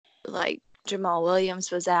like Jamal Williams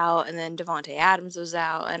was out, and then Devontae Adams was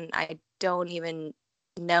out, and I don't even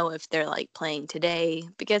know if they're like playing today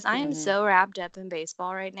because I am so wrapped up in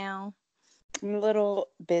baseball right now. I'm a little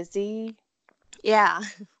busy. Yeah.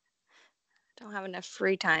 Don't have enough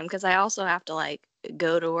free time because I also have to like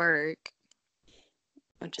go to work,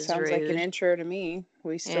 which is Sounds like an rude. intro to me.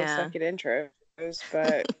 We still suck at intros,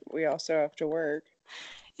 but we also have to work.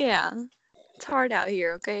 Yeah. It's hard out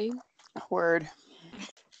here, okay? Word.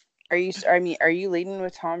 Are you leading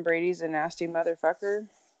with Tom Brady's a nasty motherfucker?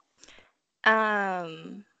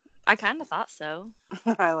 I kind of thought so.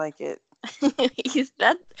 I like it.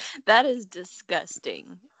 That is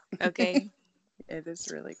disgusting. Okay? It is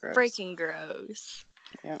really gross. Freaking gross.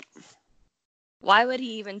 Yep. Why would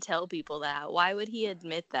he even tell people that? Why would he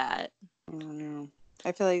admit that? I don't know.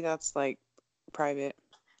 I feel like that's like private.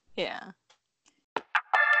 Yeah.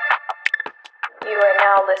 You are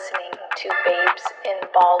now listening to Babes in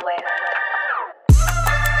Ballland.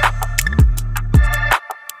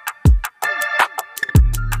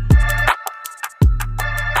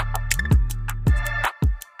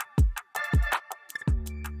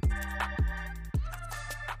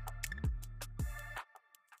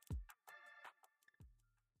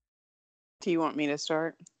 Do you want me to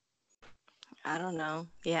start? I don't know.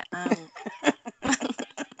 Yeah, I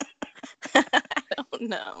don't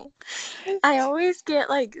know. I always get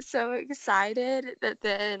like so excited that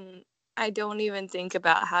then I don't even think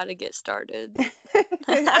about how to get started.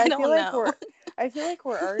 I don't know. I feel like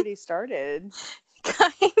we're already started.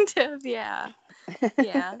 Kind of, yeah.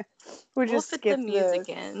 Yeah. We'll fit the music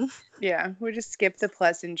in. Yeah, we just skip the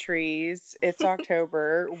pleasantries. It's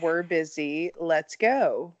October. We're busy. Let's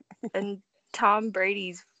go. And Tom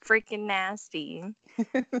Brady's freaking nasty.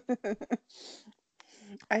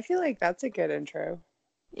 I feel like that's a good intro.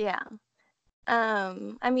 Yeah.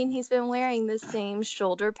 I mean, he's been wearing the same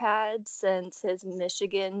shoulder pads since his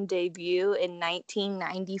Michigan debut in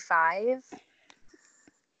 1995.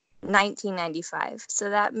 1995. So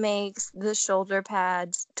that makes the shoulder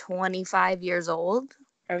pads 25 years old.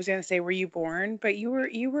 I was gonna say, were you born? But you were.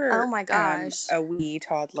 Oh my gosh. A wee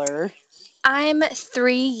toddler. I'm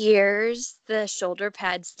 3 years the shoulder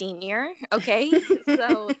pad senior. Okay,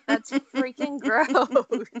 so that's freaking gross.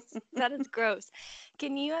 That is gross.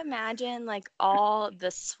 Can you imagine like all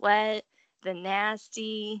the sweat, the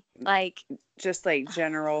nasty, like just like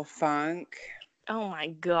general funk? Oh my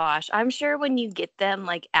gosh. I'm sure when you get them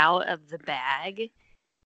like out of the bag,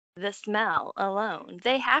 the smell alone,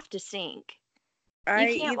 they have to stink.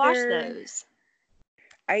 You can't wash those.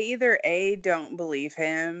 I either A, don't believe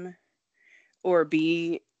him, or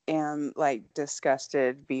B, am like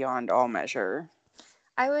disgusted beyond all measure.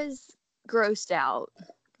 I was grossed out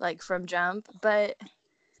like from jump, but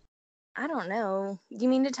I don't know. You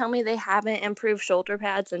mean to tell me they haven't improved shoulder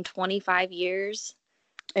pads in 25 years?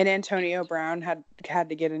 And Antonio Brown had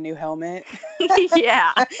to get a new helmet.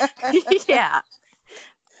 Yeah. Yeah.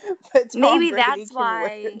 But Tom maybe Brady that's can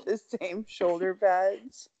why wear the same shoulder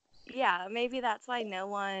pads. Yeah, maybe that's why no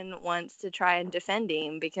one wants to try and defend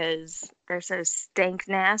him because they're so stank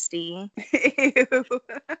nasty. Ew.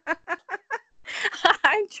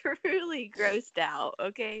 I'm truly grossed out,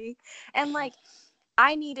 okay? And like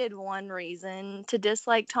I needed one reason to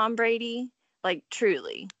dislike Tom Brady, like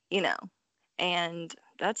truly, and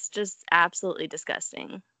that's just absolutely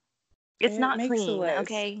disgusting. It's not clean,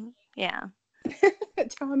 okay? Yeah.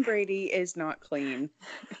 Tom Brady is not clean.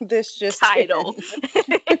 This just title.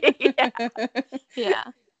 Yeah.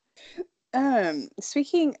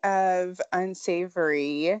 Speaking of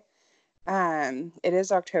unsavory, it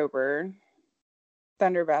is October.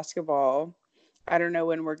 Thunder basketball. I don't know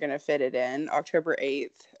when we're gonna fit it in. October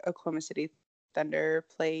 8th, Oklahoma City Thunder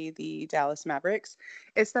play the Dallas Mavericks.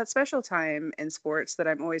 It's that special time in sports that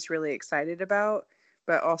I'm always really excited about,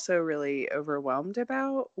 but also really overwhelmed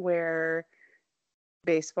about, where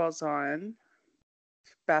baseball's on,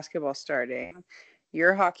 basketball starting,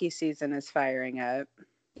 your hockey season is firing up.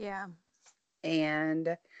 Yeah.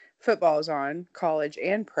 And football's on, college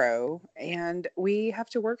and pro, and we have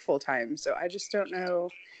to work full time. So I just don't know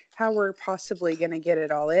how we're possibly going to get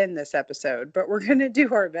it all in this episode, but we're going to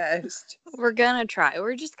do our best. We're going to try.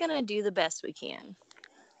 We're just going to do the best we can.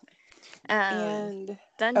 And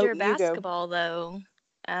Thunder basketball, though,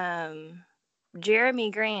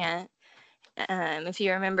 Jeremy Grant, if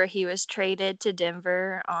you remember, he was traded to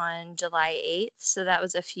Denver on July 8th. So that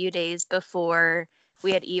was a few days before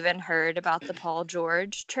we had even heard about the Paul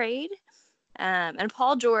George trade. And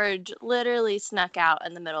Paul George literally snuck out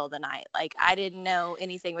in the middle of the night. Like, I didn't know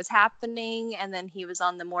anything was happening. And then he was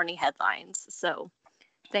on the morning headlines. So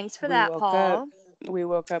thanks for that, Paul. We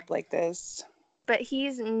woke up like this. but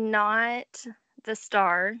he's not the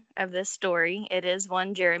star of this story. It is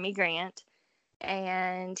one Jeremy Grant,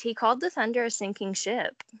 and he called the Thunder a sinking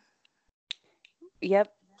ship.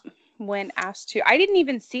 Yep. When asked to, I didn't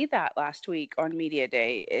even see that last week on Media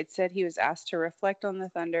Day. It said he was asked to reflect on the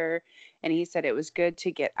Thunder, and he said it was good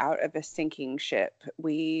to get out of a sinking ship.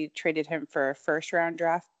 We traded him for a first-round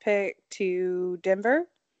draft pick to Denver,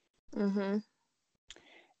 Mm-hmm.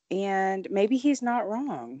 and maybe he's not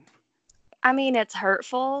wrong. I mean, it's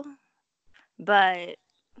hurtful, but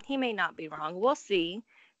he may not be wrong. We'll see.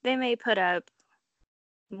 They may put up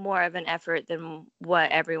more of an effort than what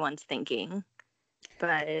everyone's thinking,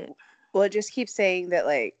 but Well, it just keeps saying that,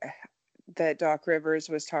 like, that Doc Rivers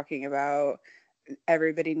was talking about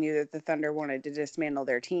everybody knew that the Thunder wanted to dismantle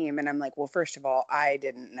their team. And I'm like, well, first of all, I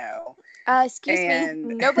didn't know. excuse me, And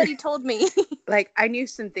nobody told me. like, I knew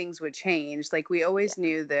some things would change. Like, we always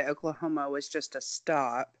knew that Oklahoma was just a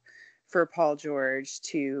stop for Paul George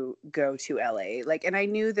to go to LA. Like, and I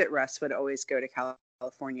knew that Russ would always go to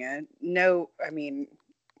California. No, I mean,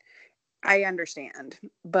 I understand,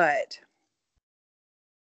 but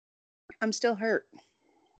I'm still hurt.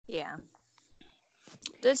 Yeah.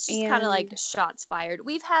 It's just kind of like And shots fired.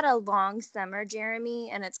 We've had a long summer, Jeremy,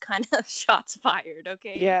 and it's kind of shots fired,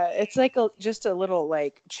 okay? yeah, it's like just a little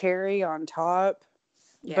like cherry on top.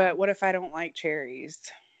 Yeah. But what if I don't like cherries?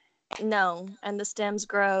 No, and the stems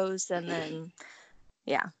grows, and then,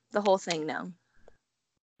 yeah, the whole thing, no.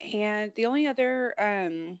 And the only other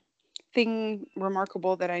thing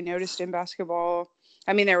remarkable that I noticed in basketball,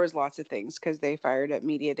 I mean, there was lots of things because they fired up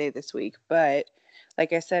Media Day this week. But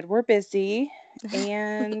like I said, we're busy.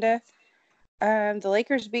 And the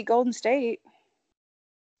Lakers beat Golden State.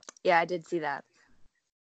 Yeah, I did see that.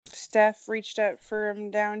 Steph reached up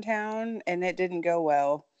from downtown, and it didn't go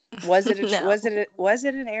well. Was it No. was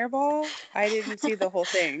it an air ball? I didn't see the whole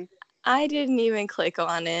thing. I didn't even click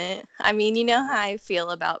on it. I mean, you know how I feel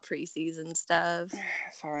about preseason stuff.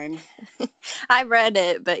 Fine. I read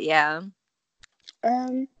it, but yeah.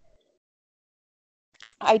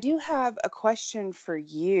 I do have a question for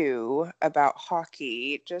you about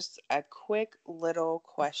hockey. Just a quick little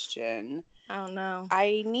question. Oh no.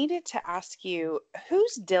 I needed to ask you,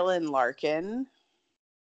 who's Dylan Larkin?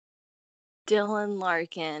 Dylan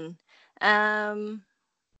Larkin.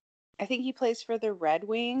 I think he plays for the Red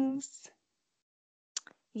Wings.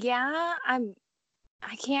 Yeah,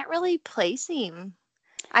 I can't really place him.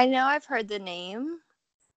 I know I've heard the name.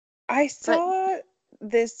 I saw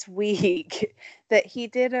this week that he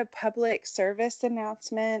did a public service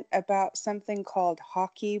announcement about something called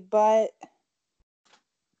hockey butt.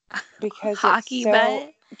 Because Hockey it's so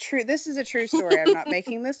butt. true. This is a true story. I'm not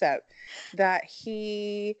making this up. That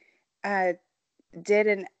he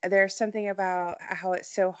there's something about how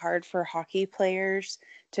it's so hard for hockey players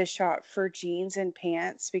to shop for jeans and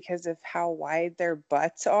pants because of how wide their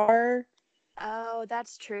butts are. Oh,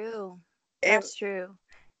 that's true. It That's true.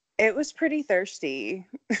 it was pretty thirsty.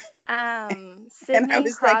 And I Sidney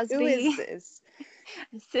was like, who Crosby. is this?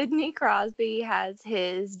 Sidney Crosby has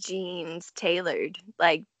his jeans tailored.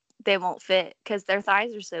 Like, they won't fit because their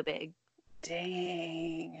thighs are so big.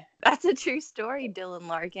 Dang. That's a true story, Dylan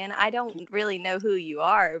Larkin. I don't really know who you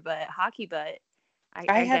are, but hockey butt, I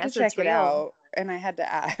I had to guess it's check it real. out, and I had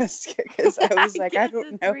to ask because I was like, I guess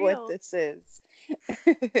don't it's know what real. this is.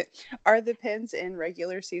 Are the Pens in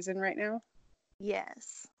regular season right now?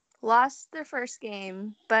 Yes. Lost their first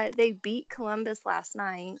game, but they beat Columbus last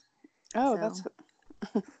night. Oh, So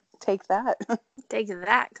that's take that. take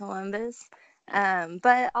that, Columbus.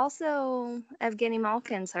 But also Evgeny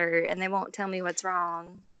Malkin's hurt, and they won't tell me what's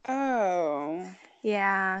wrong. Oh,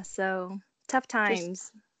 Yeah, so tough just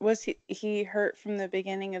times. was he hurt from the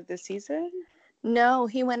beginning of the season? No,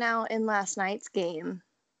 he went out in last night's game,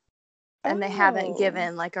 and they haven't Oh,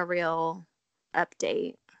 given like a real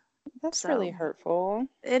update. that's really So hurtful.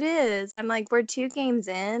 it is. I'm like, we're 2 games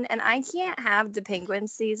in, and I can't have the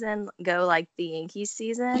Penguins season go like the Yankees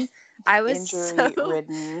season. Injury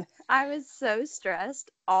ridden. I was so stressed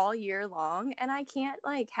all year long, and I can't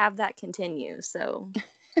like have that continue. So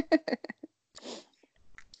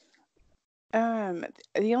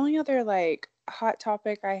The only other like hot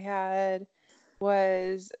topic I had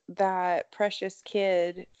was that precious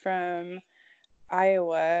kid from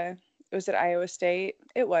Iowa. Was it Iowa State?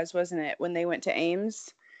 It was, wasn't it? When they went to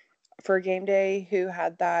Ames for game day, who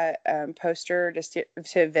had that poster to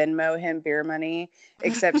Venmo him beer money,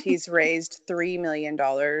 except he's raised $3 million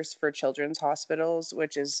for children's hospitals,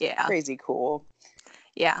 which is yeah, crazy cool.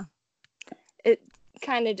 yeah. It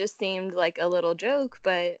kind of just seemed like a little joke,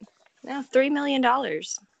 but no, $3 million.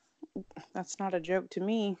 That's not a joke to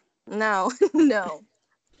me. No, no.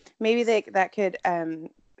 Maybe that could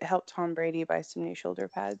help Tom Brady buy some new shoulder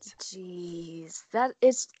pads. Jeez, that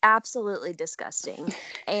is absolutely disgusting.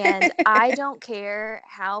 And I don't care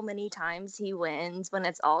how many times he wins when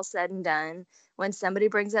it's all said and done. When somebody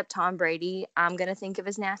brings up Tom Brady, I'm going to think of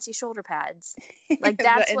his nasty shoulder pads. Like,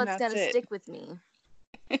 that's And what's that's going to it. stick with me.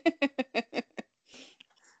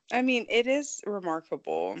 I mean, it is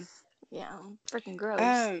remarkable. Yeah, freaking gross.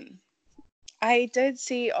 I did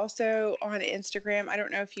see also on Instagram, I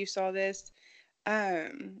don't know if you saw this,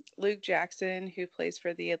 Luke Jackson, who plays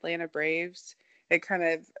for the Atlanta Braves. It kind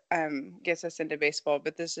of gets us into baseball,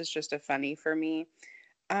 but this is just a funny for me.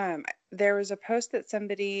 There was a post that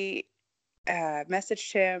somebody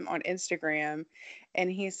messaged him on Instagram,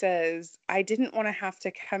 and he says, I didn't want to have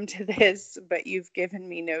to come to this, but you've given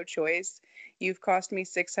me no choice. You've cost me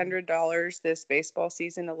 $600 this baseball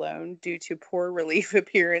season alone due to poor relief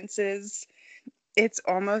appearances. It's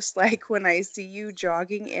almost like when I see you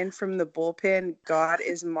jogging in from the bullpen, God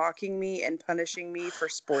is mocking me and punishing me for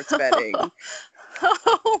sports betting.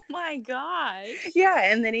 Oh my gosh. Yeah,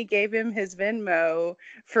 and then he gave him his Venmo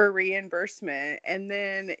for reimbursement and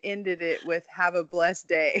then ended it with "Have a blessed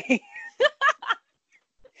day."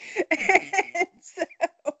 And so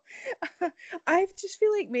I just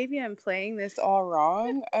feel like maybe I'm playing this all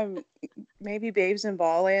wrong. Maybe Babes in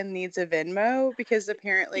Ballland needs a Venmo because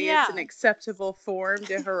apparently it's an Yeah. acceptable form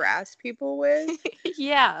to harass people with.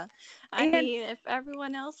 Yeah. I And mean, if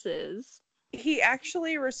everyone else is. he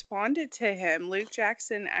actually responded to him. Luke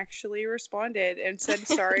Jackson actually responded and said,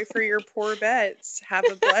 sorry for your poor bets. Have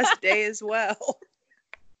a blessed day as well.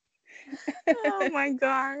 Oh my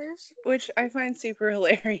gosh. Which I find super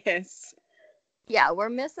hilarious. Yeah, we're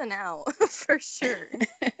missing out for sure.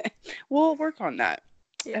 We'll work on that.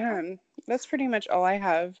 Yeah. That's pretty much all I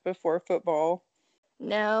have before football.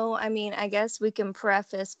 No, I mean, I guess we can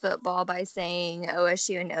preface football by saying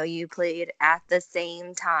OSU and OU played at the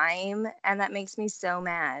same time, and that makes me so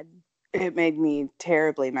mad. It made me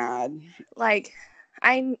terribly mad. Like,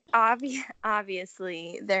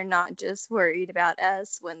 obviously they're not just worried about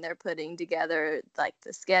us when they're putting together like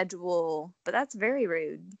the schedule, but that's very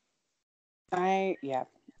rude. Yeah.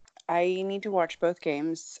 I need to watch both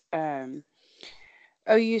games.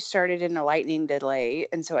 OU started in a lightning delay,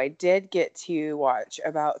 and so I did get to watch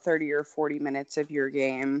about 30 or 40 minutes of your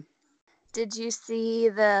game. Did you see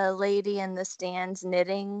the lady in the stands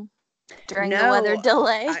knitting during the weather No,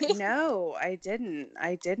 delay? no, I didn't.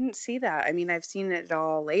 I didn't see that. I mean, I've seen it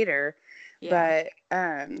all later, Yeah.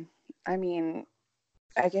 but I mean,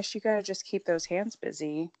 I guess you gotta just keep those hands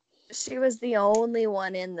busy. She was the only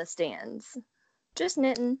one in the stands, just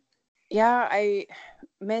knitting. Yeah, I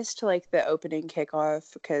missed like the opening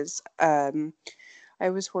kickoff because I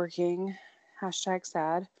was working. Hashtag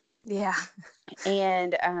sad. Yeah.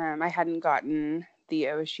 And I hadn't gotten the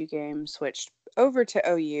OSU game switched over to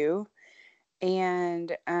OU.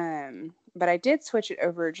 And but I did switch it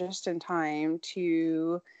over just in time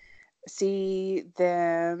to see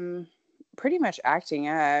them pretty much acting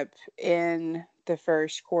up in the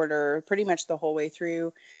first quarter, pretty much the whole way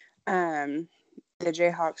through. Um, the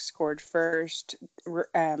Jayhawks scored first.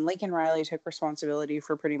 Lincoln Riley took responsibility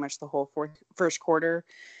for pretty much the whole first quarter,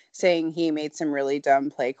 saying he made some really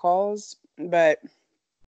dumb play calls. But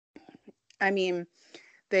I mean,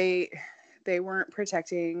 they they weren't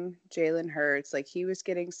protecting Jalen Hurts. Like he was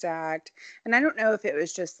getting sacked, and I don't know if it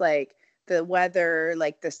was just like the weather,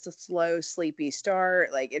 like the slow, sleepy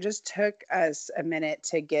start. Like it just took us a minute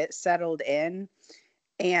to get settled in,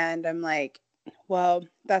 and I'm like, well,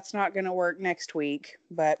 that's not going to work next week,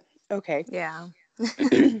 but okay. Yeah.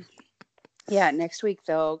 Yeah, next week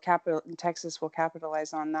Texas will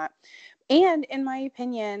capitalize on that. And in my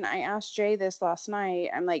opinion, I asked Jay this last night.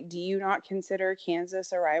 I'm like, do you not consider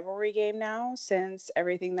Kansas a rivalry game now since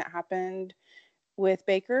everything that happened with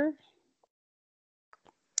Baker?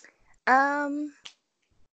 Um,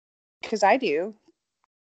 Because I do.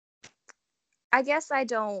 I guess I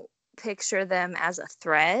don't picture them as a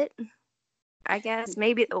threat. I guess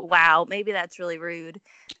maybe wow, maybe that's really rude.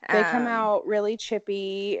 They come Um, out really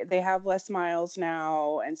chippy. They have less miles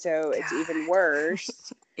now, and so it's even God.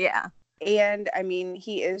 worse. Yeah. And I mean,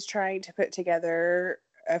 he is trying to put together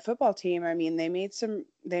a football team. I mean, they made some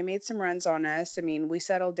runs on us. I mean, we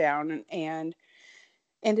settled down and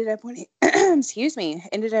ended up winning. Excuse me,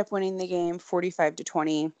 ended up winning the game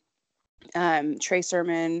 45-20. Trey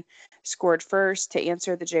Sermon scored first to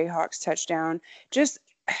answer the Jayhawks touchdown. Just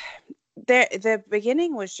the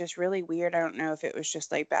beginning was just really weird. I don't know if it was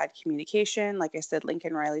just like bad communication. Like I said,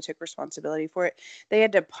 Lincoln Riley took responsibility for it. They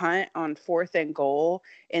had to punt on 4th and goal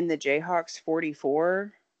in the Jayhawks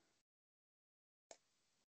 44.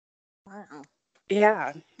 Wow.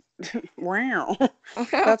 Yeah. Wow. Oh,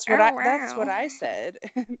 That's what wow. I said.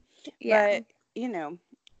 Yeah. But, you know,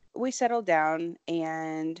 we settled down,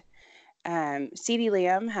 and CeeDee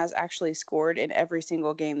Lamb has actually scored in every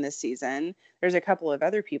single game this season. There's a couple of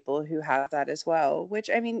other people who have that as well, which,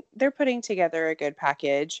 I mean, they're putting together a good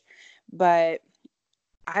package, but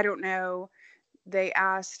I don't know. They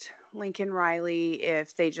asked Lincoln Riley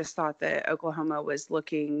if they just thought that Oklahoma was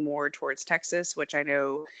looking more towards Texas, which I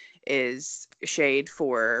know is shade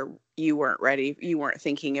for you weren't ready, you weren't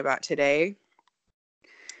thinking about today.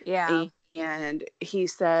 Yeah. And he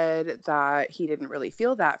said that he didn't really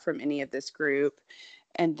feel that from any of this group.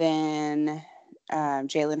 And then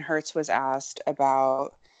Jalen Hurts was asked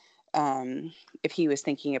about if he was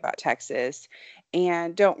thinking about Texas.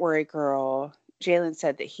 And don't worry, girl. Jalen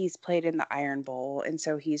said that he's played in the Iron Bowl, and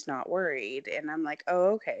so he's not worried. And I'm like,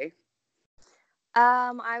 oh, okay.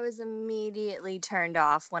 I was immediately turned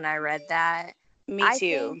off when I read that. Me I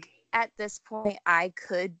too. think at this point I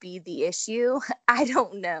could be the issue. I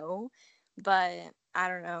don't know, but I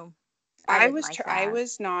don't know. I didn't like I that.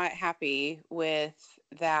 was not happy with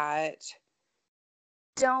that.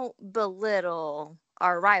 Don't belittle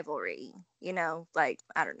our rivalry, like,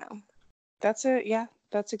 I don't know.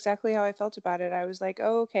 That's exactly how I felt about it. I was like,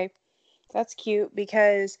 oh, okay. That's cute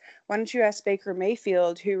because why don't you ask Baker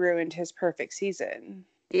Mayfield who ruined his perfect season?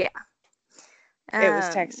 Yeah. It was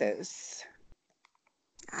Um, Texas.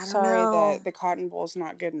 I don't Sorry that know. the Cotton Bowl's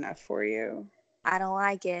not good enough for you. I don't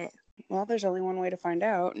like it. Well, there's only one way to find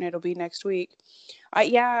out, and it'll be next week.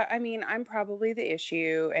 Yeah, I mean, I'm probably the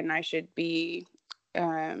issue, and I should be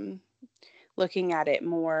um, looking at it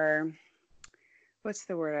more. What's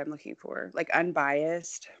the word I'm looking for? Like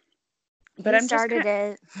unbiased. But He I'm just started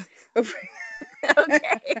kind it. of.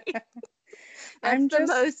 Okay. That's I'm the just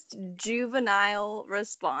most juvenile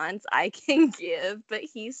response I can give, but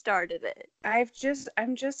he started it.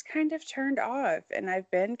 I'm just kind of turned off, and I've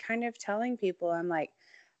been kind of telling people I'm like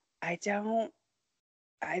I don't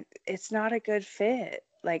I it's not a good fit.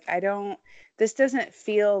 Like I don't this doesn't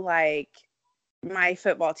feel like my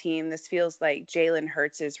football team. This feels like Jalen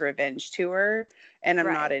Hurts' revenge tour, and I'm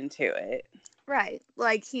not Right. into it. Right.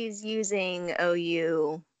 Like he's using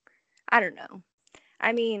OU. I don't know.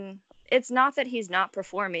 I mean, it's not that he's not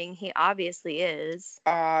performing. He obviously is.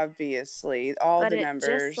 Obviously, all But the it just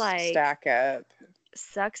numbers like stack up.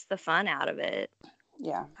 sucks the fun out of it.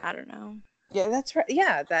 Yeah. I don't know. Yeah, that's right.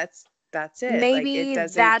 Yeah, that's it. Like it Maybe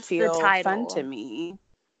doesn't that's the feel fun to title. me.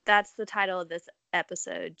 That's the title of this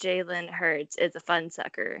episode. Jalen Hurts is a fun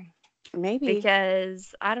sucker. Maybe.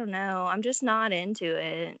 Because I don't know. I'm just not into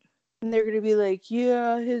it. And they're gonna be like,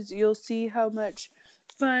 yeah, his you'll see how much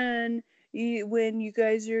fun when you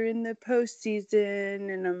guys are in the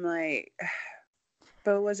postseason. And I'm like,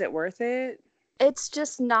 but was it worth it? It's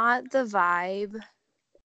just not the vibe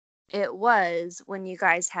it was when you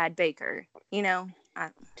guys had Baker.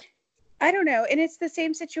 I don't know. And it's the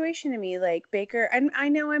same situation to me. Like Baker, and I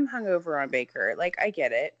know I'm hungover on Baker. Like I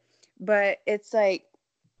get it. But it's like,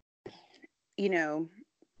 you know,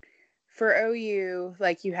 for OU,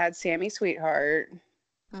 like you had Sammy Sweetheart.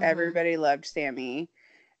 Mm-hmm. Everybody loved Sammy.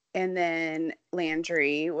 And then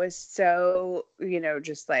Landry was so,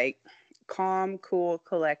 just like calm, cool,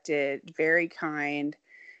 collected, very kind.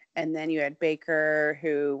 And then you had Baker,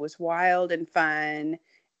 who was wild and fun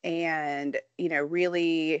and,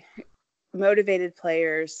 really motivated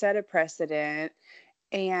players, set a precedent.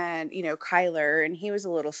 And, Kyler, and he was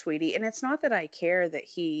a little sweetie. And it's not that I care that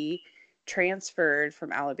he transferred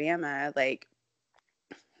from Alabama. Like,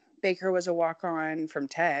 Baker was a walk on from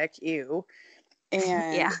Tech, ew. Yeah.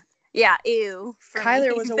 And Yeah. Ew. For me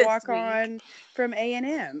Kyler was a this walk week. on from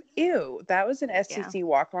A&M. Ew, that was an Yeah. SEC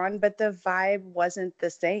walk on, but the vibe wasn't the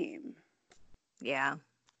same. Yeah.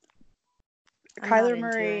 I'm not Kyler into it.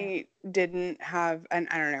 Murray didn't have an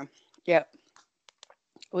I don't know. Yep.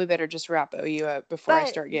 We better just wrap OU up before I But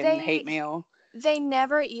start getting hate they mail. they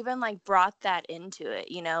never even like brought that into it.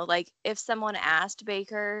 Like if someone asked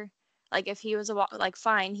Baker, like if he was like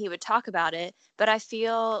fine, he would talk about it, but I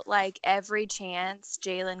feel like every chance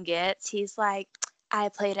Jalen gets, he's like, I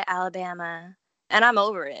played at Alabama, and I'm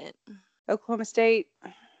over it. Oklahoma State,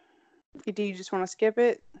 do you just want to skip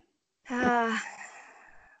it?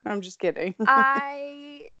 I'm just kidding.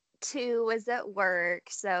 I too was at work,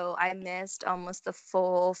 so I missed almost the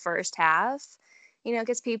full first half.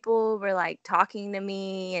 Because people were like talking to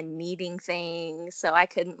me and needing things, so I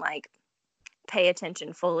couldn't like pay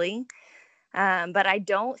attention fully. But I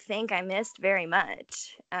don't think I missed very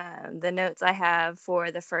much. The notes I have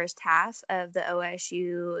for the first half of the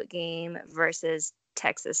OSU game versus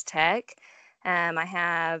Texas Tech, I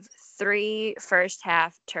have 3 first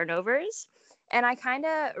half turnovers And I kind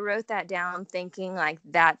of wrote that down thinking like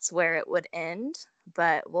that's where it would end,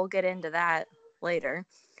 but we'll get into that later.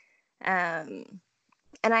 Um,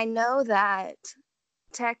 and I know that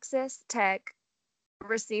Texas Tech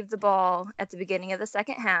received the ball at the beginning of the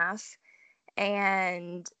second half,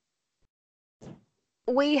 and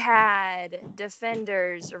we had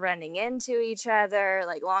defenders running into each other.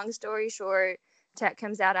 Like, long story short, Tech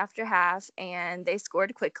comes out after half and they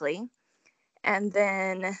scored quickly. And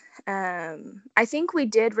then I think we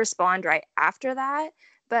did respond right after that.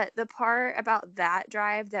 But the part about that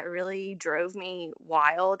drive that really drove me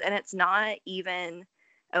wild, and it's not even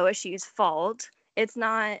OSU's fault, it's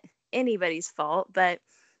not anybody's fault, but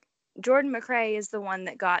Jordan McRae is the one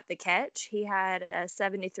that got the catch. He had a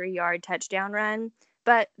 73-yard touchdown run.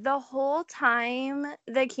 But the whole time,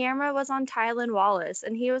 the camera was on Tylan Wallace,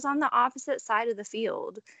 and he was on the opposite side of the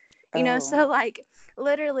field. Oh, So like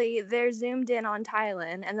literally they're zoomed in on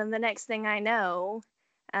Tylan, and then the next thing I know,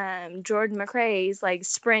 Jordan McRae's like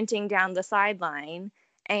sprinting down the sideline,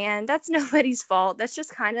 and that's nobody's fault. That's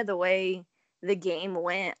just kind of the way the game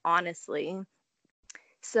went, honestly.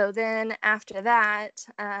 So then after that,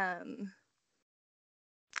 I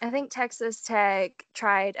think Texas Tech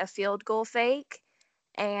tried a field goal fake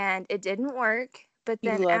and it didn't work. But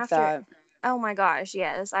you then love after, that. oh my gosh,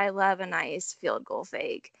 yes, I love a nice field goal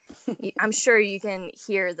fake. I'm sure you can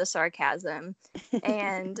hear the sarcasm.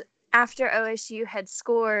 And after OSU had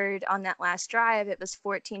scored on that last drive, it was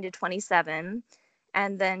 14-27.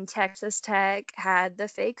 And then Texas Tech had the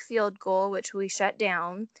fake field goal, which we shut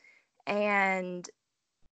down. And,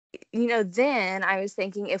 then I was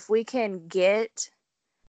thinking if we can get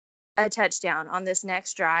a touchdown on this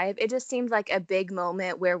next drive, it just seemed like a big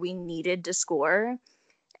moment where we needed to score.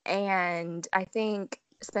 And I think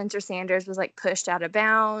Spencer Sanders was like pushed out of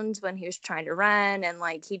bounds when he was trying to run, and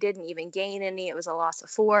like he didn't even gain any. It was a loss of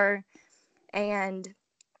 4. And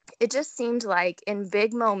it just seemed like in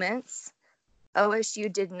big moments,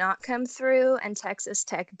 OSU did not come through and Texas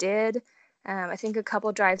Tech did. I think a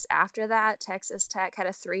couple drives after that, Texas Tech had a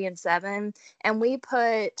 3-7, and we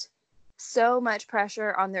put so much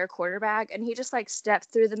pressure on their quarterback, and he just like stepped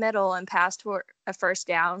through the middle and passed for a first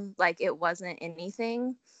down like it wasn't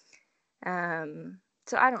anything.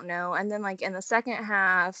 So I don't know. And then like in the second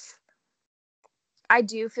half, I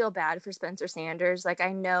do feel bad for Spencer Sanders. Like,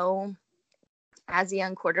 I know as a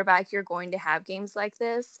young quarterback, you're going to have games like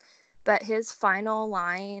this, but his final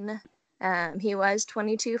line, he was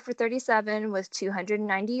 22 for 37 with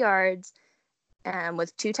 290 yards,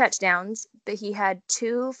 with 2 touchdowns, but he had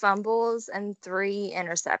 2 fumbles and 3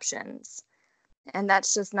 interceptions. And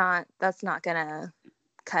that's not gonna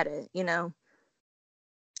cut it.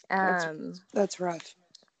 That's Um, that's rough.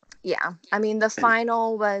 yeah, I mean, the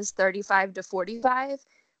final was 35-45,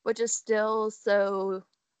 which is still so.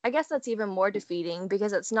 I guess that's even more defeating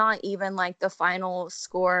because it's not even like the final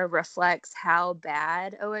score reflects how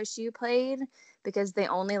bad OSU played, because they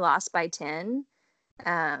only lost by 10.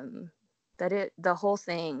 Um, but the whole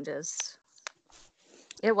thing just,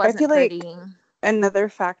 it I wasn't feel like pretty. another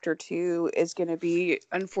factor too is going to be,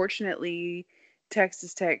 unfortunately,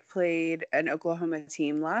 Texas Tech played an Oklahoma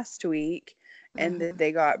team last week and Hmm.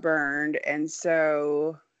 they got burned. And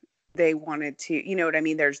so they wanted to, you know what I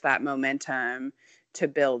mean? There's that momentum to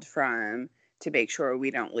build from to make sure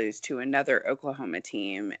we don't lose to another Oklahoma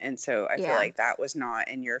team. And so I feel Yeah. like that was not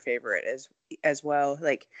in your favorite as well.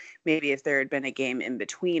 Like, maybe if there had been a game in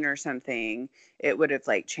between or something, it would have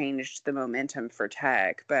like changed the momentum for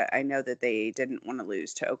Tech. But I know that they didn't want to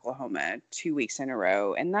lose to Oklahoma 2 weeks in a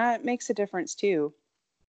row, and that makes a difference too.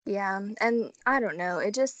 Yeah, and I don't know.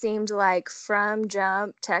 It just seemed like from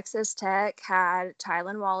jump, Texas Tech had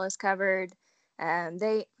Tylan Wallace covered.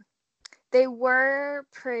 They were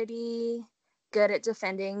pretty good at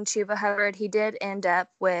defending Chuba Hubbard. He did end up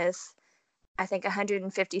with, I think,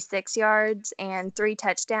 156 yards and 3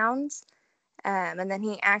 touchdowns. And then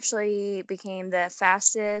he actually became the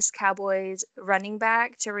fastest Cowboys running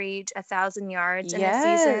back to reach 1,000 yards in a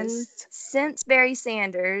season Yes. since Barry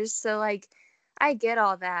Sanders. So, like, I get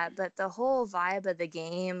all that, but the whole vibe of the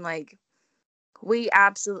game, like, we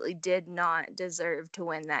absolutely did not deserve to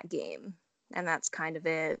win that game. And that's kind of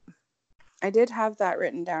it. I did have that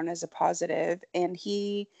written down as a positive, and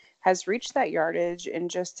he has reached that yardage in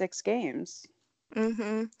just 6 games.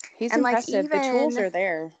 Mm-hmm. He's And, like, impressive. The tools even, are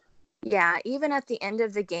there. yeah, even at the end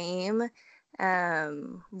of the game,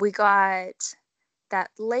 we got that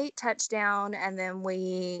late touchdown, and then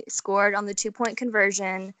we scored on the 2-point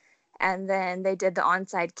conversion, and then they did the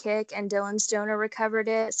onside kick, and Dylan Stoner recovered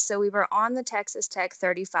it. So we were on the Texas Tech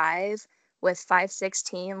 35 with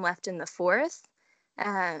 5:16 left in the fourth.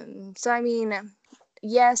 So I mean,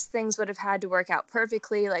 yes, things would have had to work out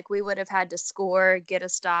perfectly. Like, we would have had to score, get a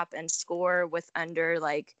stop, and score with under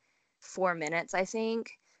like 4 minutes, I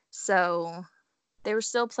think. So they were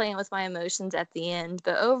still playing with my emotions at the end.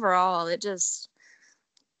 But overall,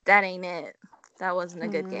 that ain't it. That wasn't a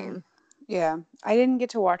good game. Yeah, I didn't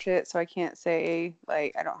get to watch it, so I can't say,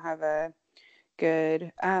 like, I don't have a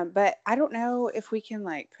good, but I don't know if we can,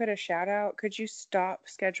 like, put a shout out. Could you stop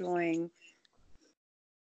scheduling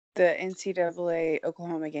the NCAA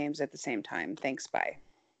Oklahoma games at the same time? Thanks, bye.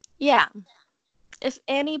 Yeah. If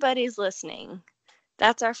anybody's listening,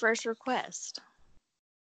 that's our first request.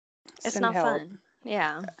 It's Send not help. fun.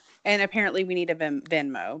 Yeah. And apparently we need a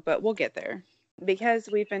Venmo, but we'll get there. Because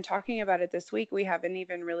we've been talking about it this week, we haven't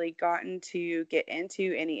even really gotten to get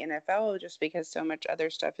into any NFL just because so much other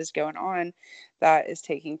stuff is going on that is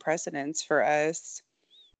taking precedence for us.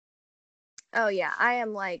 Oh, yeah. I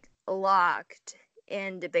am like locked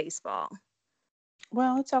into baseball.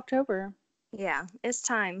 Well, it's October. Yeah. It's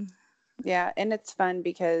time. Yeah, and it's fun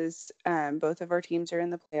because both of our teams are in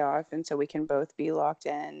the playoff, and so we can both be locked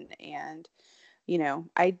in. And,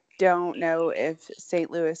 I don't know if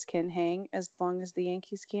St. Louis can hang as long as the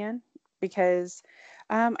Yankees can, because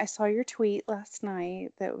I saw your tweet last night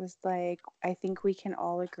that was like, I think we can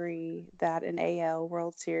all agree that an AL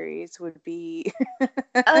World Series would be.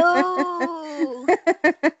 Oh,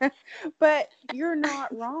 But you're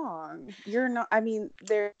not wrong. You're not, I mean,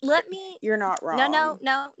 let me. you're not No, no, wrong.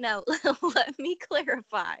 no, no. Let me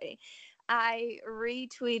clarify. I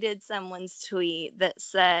retweeted someone's tweet that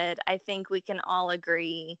said, I think we can all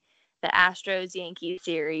agree the Astros Yankees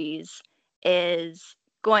series is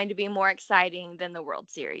going to be more exciting than the World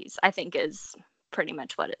Series, I think is pretty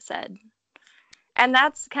much what it said. And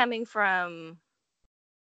that's coming from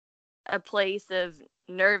a place of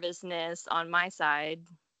nervousness on my side,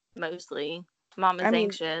 mostly. I Mama's mean,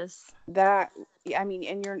 anxious. that, I mean,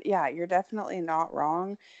 and you're definitely not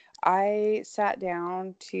wrong. I sat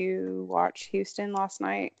down to watch Houston last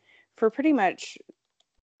night for pretty much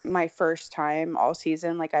my first time all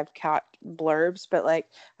season. Like, I've caught blurbs, but like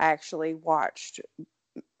I actually watched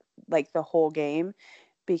like the whole game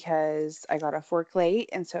because I got off work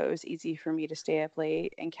late, and so it was easy for me to stay up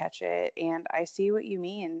late and catch it. And I see what you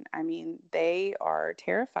mean. I mean, they are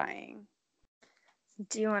terrifying.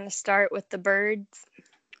 Do you want to start with the birds?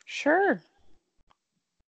 Sure.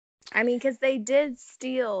 I mean, because they did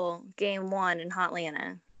steal game one in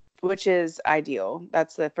Hotlanta. Which is ideal.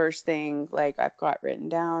 That's the first thing, like, I've got written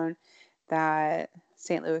down, that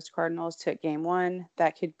St. Louis Cardinals took game one.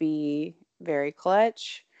 That could be very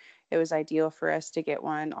clutch. It was ideal for us to get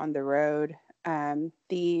one on the road.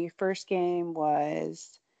 The first game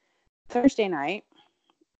was Thursday night,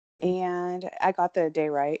 and I got the day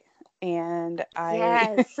right. And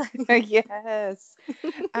Yes. yes,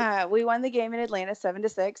 we won the game in Atlanta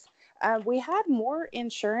 7-6. We had more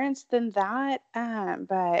insurance than that,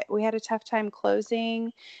 but we had a tough time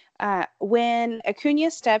closing. When Acuna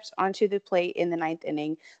stepped onto the plate in the ninth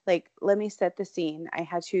inning, like, let me set the scene. I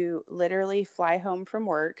had to literally fly home from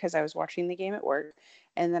work because I was watching the game at work,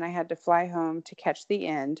 and then I had to fly home to catch the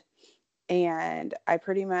end. And I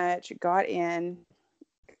pretty much got in,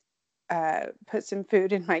 put some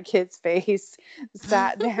food in my kid's face,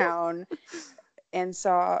 sat down, and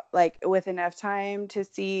saw, like, with enough time to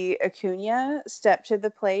see Acuna step to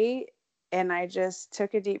the plate. And I just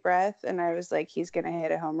took a deep breath and I was like, he's going to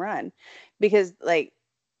hit a home run, because, like,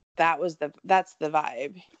 that's the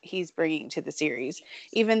vibe he's bringing to the series.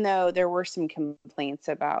 Even though there were some complaints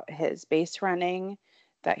about his base running,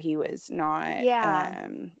 that he was not, Yeah.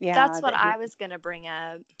 yeah, That's what that he I was going to bring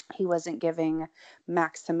up. he wasn't giving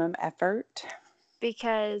maximum effort.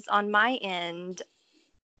 Because on my end,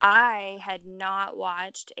 I had not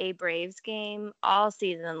watched a Braves game all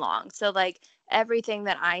season long. So, like, everything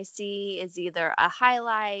that I see is either a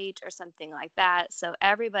highlight or something like that. So,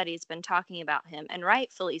 everybody's been talking about him, and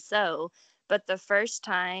rightfully so. But the first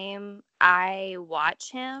time I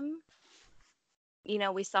watch him,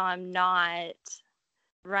 we saw him not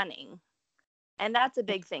running. And that's a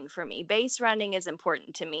big thing for me. Base running is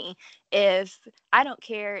important to me. If I don't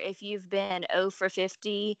care if you've been 0 for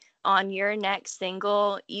 50 on your next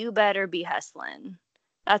single, you better be hustling.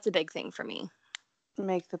 That's a big thing for me.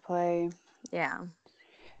 Make the play. Yeah.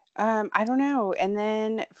 I don't know. And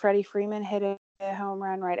then Freddie Freeman hit a home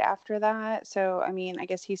run right after that. So, I mean, I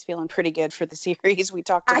guess he's feeling pretty good for the series. We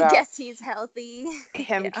talked I about guess he's healthy.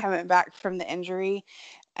 him Yeah. coming back from the injury.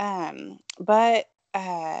 But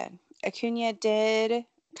Acuna did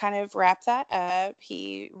kind of wrap that up.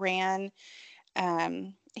 He ran,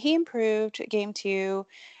 he improved game two.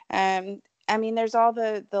 I mean, there's all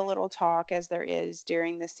the little talk as there is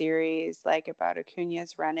during the series, like about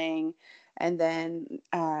Acuna's running, and then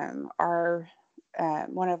our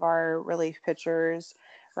one of our relief pitchers,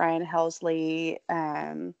 Ryan Helsley,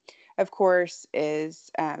 of course,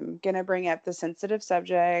 is going to bring up the sensitive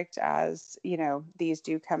subject, as you know these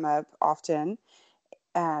do come up often,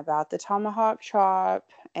 about the tomahawk chop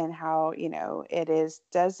and how it is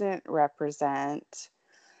doesn't represent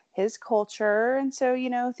his culture. And so,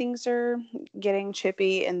 things are getting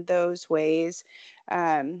chippy in those ways.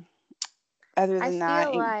 Um, Other I than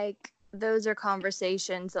that, feel like those are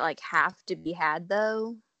conversations that like have to be had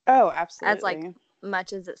though, oh, as like absolutely.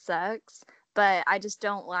 much as it sucks. But I just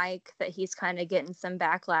don't like that he's kind of getting some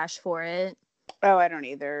backlash for it. Oh, I don't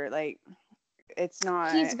either. Like, it's He's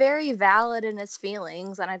not. very valid in his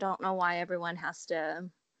feelings, and I don't know why everyone has to,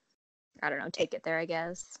 I don't know, take it there, I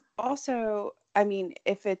guess. Also, I mean,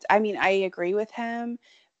 I mean, I agree with him,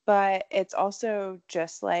 but it's also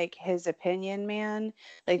just like his opinion, man.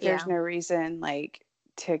 Like, there's Yeah. no reason, like,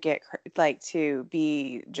 to to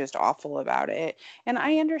be just awful about it. And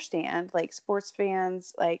I understand, like, sports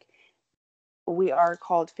fans, like, we are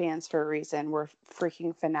called fans for a reason. We're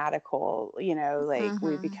freaking fanatical, like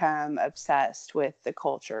we Mm-hmm. become obsessed with the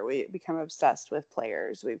culture. We become obsessed with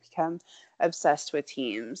players. We become obsessed with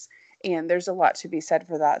teams. And there's a lot to be said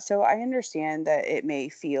for that. So I understand that it may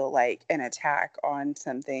feel like an attack on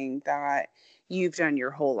something that you've done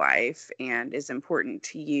your whole life and is important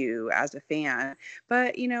to you as a fan.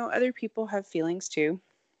 But, other people have feelings too.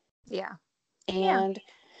 Yeah. Yeah. And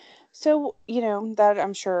so, that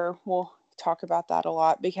I'm sure we'll talk about that a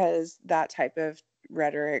lot because that type of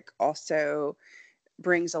rhetoric also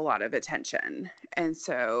brings a lot of attention. And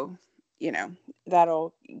so,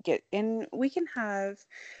 that'll get in. We can have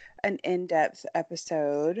an in depth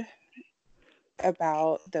episode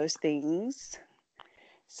about those things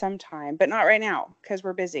sometime, but not right now because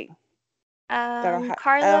we're busy. That'll have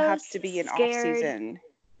Carlos to be an off scared season.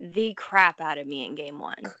 the crap out of me in game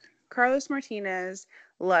one. Carlos Martinez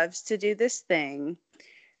loves to do this thing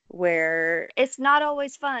where It's not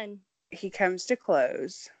always fun. he comes to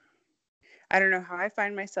close. I don't know how I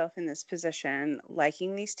find myself in this position,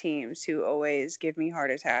 liking these teams who always give me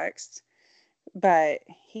heart attacks, but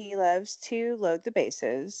he loves to load the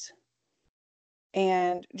bases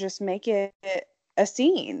and just make it a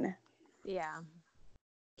scene. Yeah.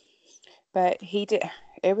 But he did,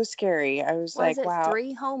 it was scary. I was Was like, it wow.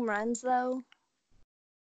 3 home runs though?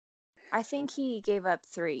 I think he gave up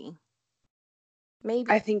 3.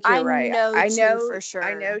 Maybe I think you're I right. know 2 for I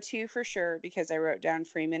sure. know two for sure because I wrote down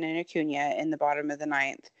Freeman and Acuna in the bottom of the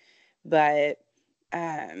ninth, but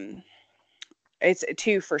um, it's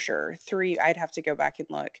two for sure. Three, I'd have to go back and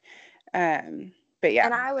look. Um, but yeah,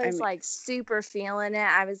 And I I was mean, like super feeling it.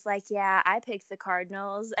 I was like, yeah, I picked the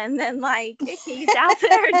Cardinals. And then like he's out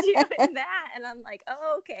there doing that. And I'm like,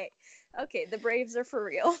 oh, okay. Okay, the Braves are for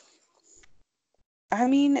real. I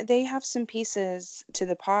mean, they have some pieces to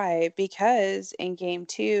the pie because in game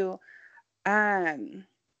two, um,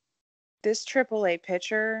 this AAA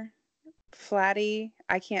pitcher, Flatty,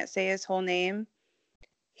 I can't say his whole name,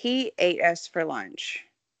 he ate us for lunch.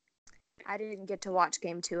 I didn't get to watch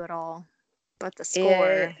game 2 at all. But the It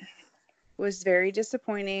score. was very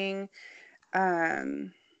disappointing.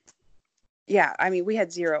 Um, yeah, I mean, we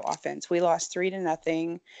had zero offense. We lost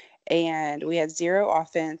 3-0, and we had zero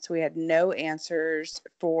offense. We had no answers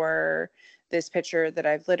for this pitcher that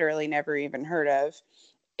I've literally never even heard of.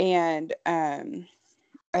 And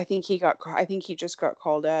I think he just got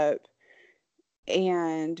called up.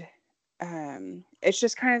 And it's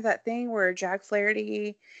just kind of that thing where Jack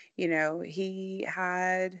Flaherty, he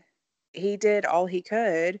did all he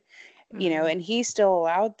could, Mm-hmm. and he still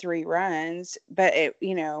allowed 3 runs, but it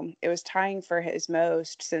was tying for his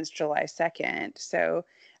most since July 2nd. So,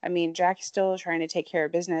 I mean, Jack's still trying to take care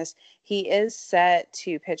of business. He is set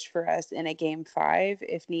to pitch for us in a game 5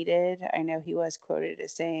 if needed. I know he was quoted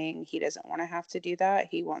as saying he doesn't want to have to do that.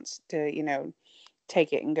 He wants to,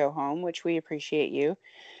 take it and go home, which we appreciate you.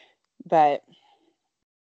 But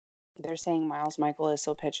they're saying Miles Michael is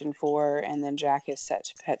still pitching 4, and then Jack is set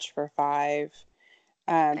to pitch for 5.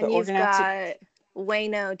 And But we're you've gonna have to, got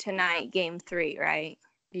Wayno tonight, game 3, right?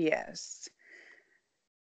 yes,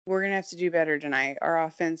 we're gonna have to do better tonight. Our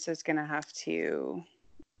offense is gonna have to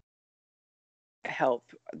help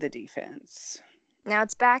the defense. Now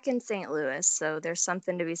it's back in St. Louis, so there's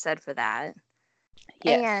something to be said for that.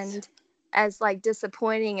 Yes, And as like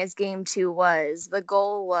disappointing as game 2 was, the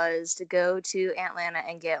goal was to go to Atlanta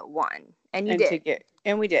and get 1. And you did.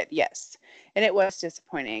 and we did, yes, and it was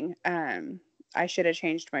disappointing. I should have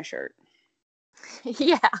changed my shirt.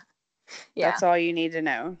 Yeah. Yeah. That's all you need to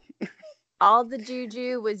know. All the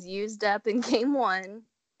juju was used up in game 1,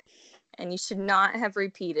 and you should not have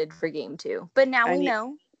repeated for game 2. But now we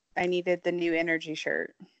know. I needed the new energy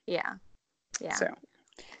shirt. Yeah. So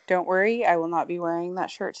don't worry, I will not be wearing that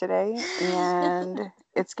shirt today. And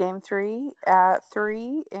it's game 3 at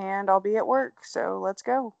 3, and I'll be at work. So let's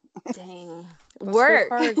go. Dang. Let's play Work.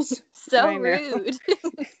 cards. So rude.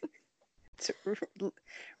 It's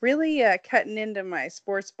really cutting into my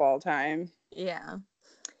sports ball time. Yeah.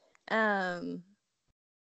 I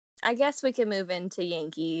guess we can move into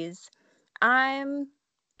Yankees. I'm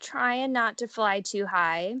trying not to fly too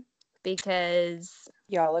high because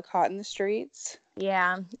Y'all look hot in the streets.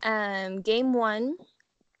 yeah. Game 1,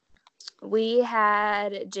 we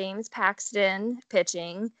had James Paxton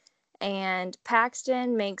pitching, and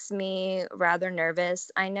Paxton makes me rather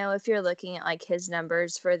nervous. I know if you're looking at like his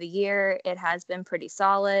numbers for the year, it has been pretty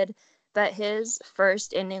solid, but his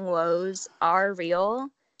first inning woes are real.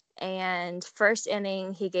 And first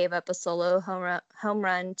inning, he gave up a solo home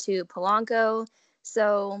run to Polanco.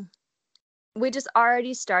 So we just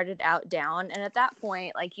already started out down. And at that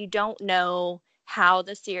point, like, you don't know how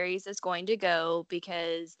the series is going to go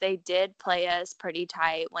because they did play us pretty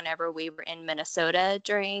tight whenever we were in Minnesota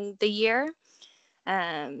during the year.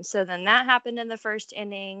 So then that happened in the first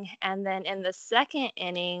inning. And then in the second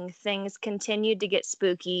inning, things continued to get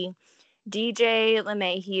spooky. DJ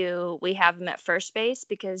LeMahieu, we have him at first base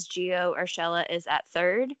because Gio Urshela is at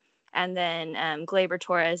third. And then Gleyber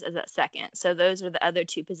Torres is at second. So those are the other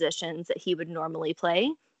 2 positions that he would normally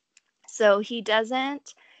play. So he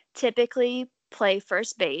doesn't typically play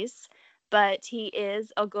first base, but he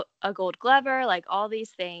is a gold glover, like all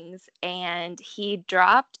these things. And he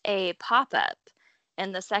dropped a pop-up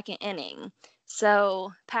in the second inning.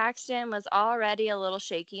 So Paxton was already a little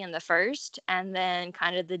shaky in the first, and then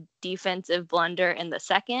kind of the defensive blunder in the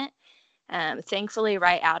second. Thankfully,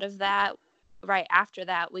 right after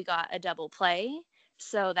that, we got a double play.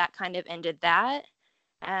 So that kind of ended that.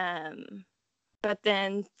 But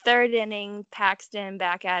then third inning, Paxton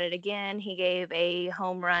back at it again. He gave a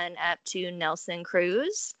home run up to Nelson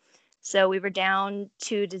Cruz. So we were down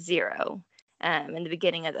 2-0 in the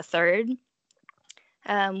beginning of the third.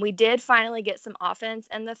 We did finally get some offense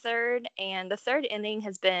in the third, and the third inning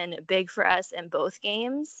has been big for us in both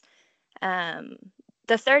games. The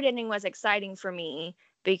third inning was exciting for me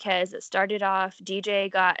because it started off,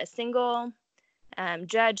 DJ got a single,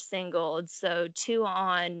 Judge singled, so 2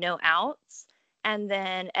 on, no outs. And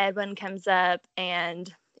then Edwin comes up,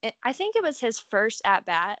 and I think it was his first at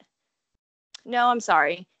bat. No, I'm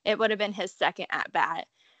sorry. It would have been his second at bat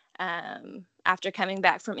after coming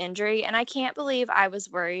back from injury. And I can't believe I was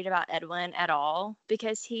worried about Edwin at all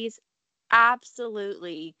because he's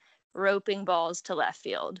absolutely roping balls to left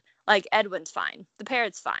field. Like, Edwin's fine. The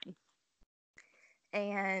Parrot's fine.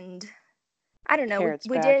 And I don't know. Parrot's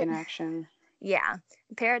we back did. in action. Yeah,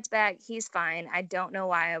 Parrot's back. He's fine. I don't know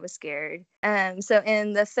why I was scared. So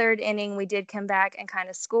in the third inning, we did come back and kind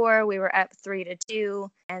of score. We were up 3-2,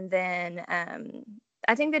 and then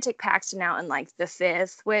I think they took Paxton out in like the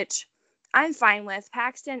fifth, which I'm fine with.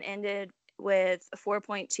 Paxton ended with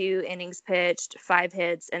 4.2 innings pitched, 5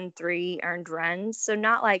 hits, and 3 earned runs. So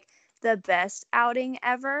not like the best outing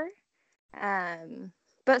ever,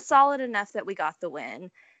 but solid enough that we got the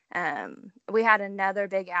win. We had another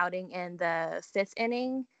big outing in the 5th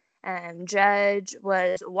inning. Judge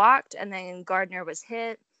was walked, and then Gardner was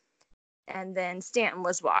hit, and then Stanton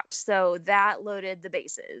was walked. So that loaded the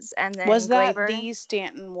bases. And then was that Gleyber, the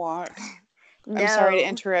Stanton walk? no, I'm sorry to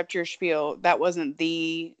interrupt your spiel. That wasn't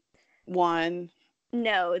the one.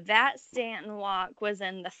 No, that Stanton walk was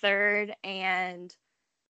in the 3rd, and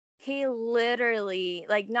he literally,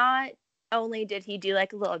 like, not only did he do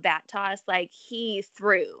like a little bat toss, like he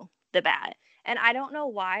threw the bat. And I don't know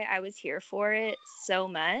why I was here for it so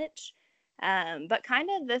much. But kind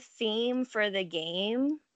of the theme for the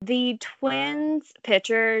game, the Twins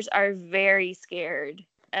pitchers are very scared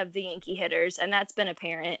of the Yankee hitters, and that's been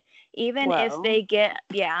apparent. Even if they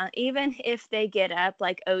get up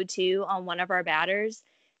like 0-2 on one of our batters,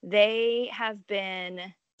 they have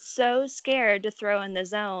been so scared to throw in the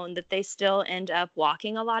zone that they still end up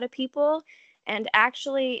walking a lot of people. And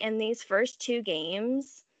actually, in these first 2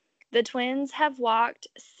 games, the Twins have walked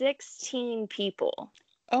 16 people.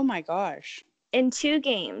 Oh my gosh. In 2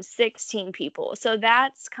 games, 16 people. So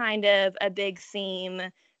that's kind of a big theme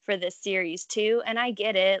for this series too. And I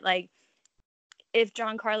get it. Like, if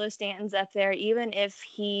Giancarlo Stanton's up there, even if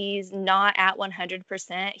he's not at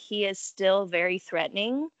 100%, he is still very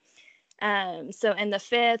threatening. So in the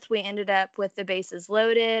 5th, we ended up with the bases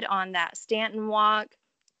loaded on that Stanton walk.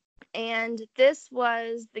 And this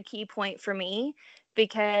was the key point for me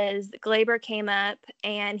because Glaber came up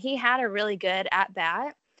and he had a really good at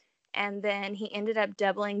bat. And then he ended up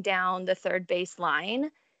doubling down the third base line.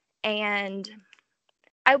 And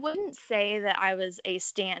I wouldn't say that I was a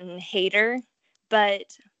Stanton hater,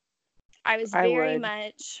 but I was I very would.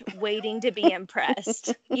 much waiting to be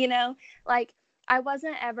impressed. Like I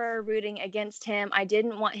wasn't ever rooting against him. I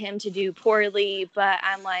didn't want him to do poorly, but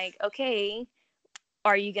I'm like, okay,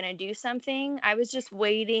 are you going to do something? I was just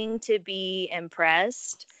waiting to be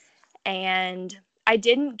impressed. And I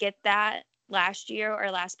didn't get that last year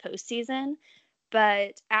or last postseason.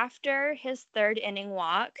 But after his third inning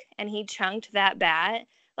walk and he chunked that bat,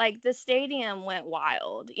 like the stadium went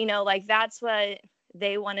wild. Like that's what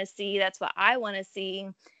they want to see. That's what I want to see.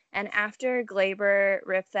 And after Glaber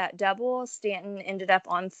ripped that double, Stanton ended up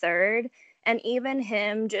on third. And even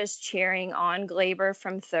him just cheering on Glaber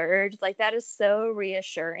from third, like that is so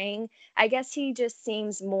reassuring. I guess he just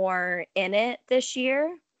seems more in it this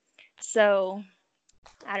year. So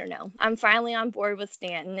I don't know. I'm finally on board with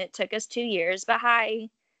Stanton. It took us 2 years, but hi,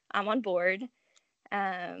 I'm on board.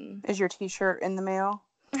 Is your t-shirt in the mail?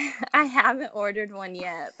 I haven't ordered one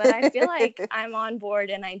yet, but I feel like I'm on board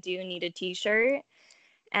and I do need a t-shirt.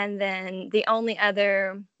 And then the only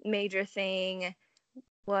other major thing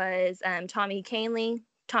was Tommy Canley,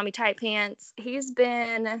 Tommy Tight Pants. He's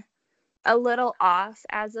been a little off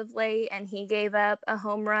as of late, and he gave up a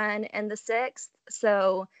home run in the sixth.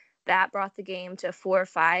 So that brought the game to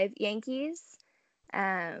 4-5 Yankees.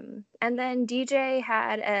 And then DJ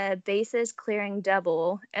had a bases clearing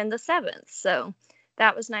double in the seventh. So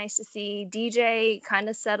that was nice to see. DJ kind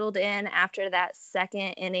of settled in after that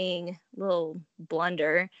second inning little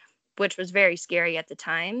blunder, which was very scary at the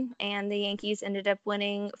time. And the Yankees ended up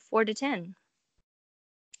winning 4-10.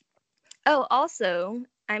 Oh, also,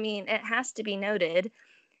 I mean, it has to be noted,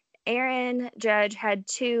 Aaron Judge had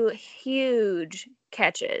two huge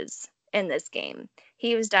catches in this game.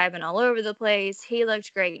 He was diving all over the place. He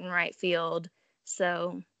looked great in right field.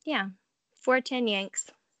 So, yeah, 4-10 Yanks.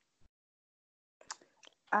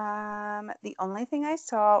 The only thing I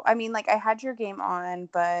saw, I mean, like I had your game on,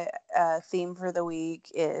 but theme for the week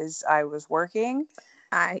is I was working.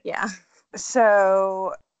 Yeah.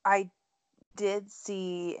 So I did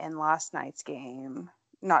see in last night's game,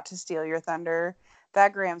 not to steal your thunder,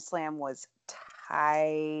 that Grand Slam was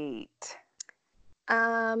tight.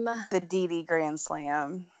 The Didi Grand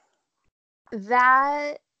Slam.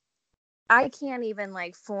 That I can't even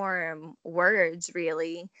like form words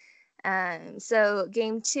really. So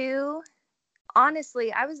game 2,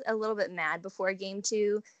 honestly, I was a little bit mad before game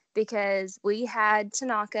 2 because we had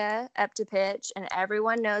Tanaka up to pitch, and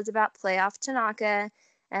everyone knows about playoff Tanaka.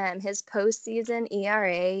 His postseason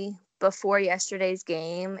ERA before yesterday's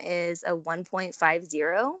game is a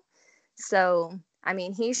 1.50. So, I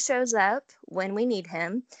mean, he shows up when we need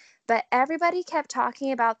him. But everybody kept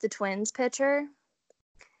talking about the Twins pitcher.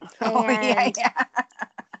 Oh, yeah, And yeah.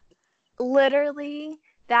 literally,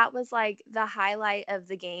 that was like the highlight of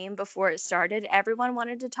the game before it started. Everyone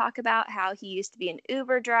wanted to talk about how he used to be an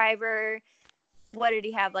Uber driver. What did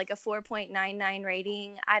he have, like a 4.99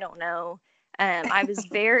 rating? I don't know. I was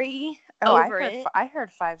very Oh, over it. I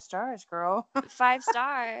heard 5 stars, girl.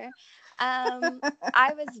 5-star.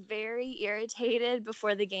 I was very irritated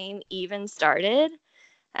before the game even started.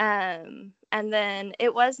 And then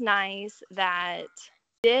it was nice that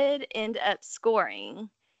did end up scoring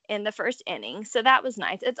in the first inning. So that was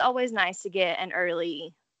nice. It's always nice to get an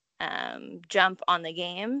early jump on the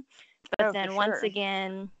game. But then once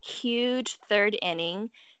again, huge third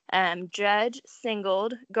inning. Judge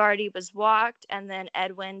singled, Gardy was walked, and then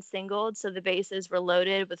Edwin singled. So the bases were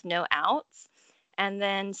loaded with no outs. And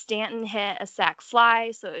then Stanton hit a sac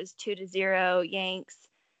fly. So it was 2-0 Yanks.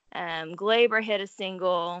 Glaber hit a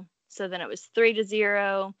single. So then it was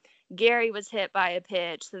 3-0. Gary was hit by a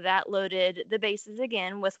pitch, so that loaded the bases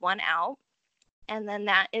again with one out. And then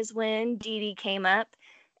that is when Didi came up,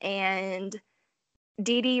 and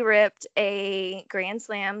Didi ripped a grand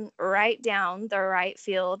slam right down the right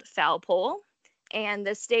field foul pole, and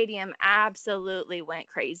the stadium absolutely went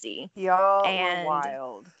crazy. Y'all were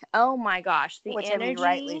wild. Oh my gosh, the Which, energy. I mean,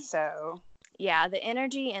 rightly so. Yeah, the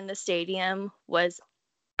energy in the stadium was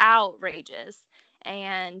outrageous.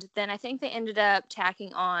 And then I think they ended up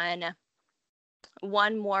tacking on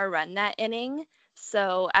one more run that inning.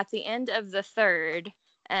 So at the end of the third,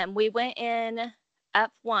 we went in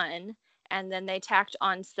up 1, and then they tacked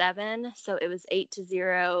on 7. So it was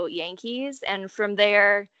 8-0 Yankees. And from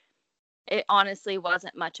there, it honestly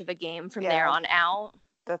wasn't much of a game from there on out.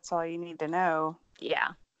 That's all you need to know. Yeah.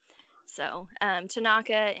 So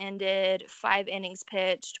Tanaka ended 5 innings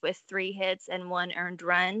pitched with 3 hits and 1 earned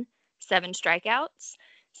run 7 strikeouts.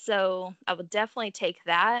 So I will definitely take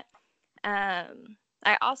that.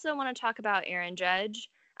 I also want to talk about Aaron Judge.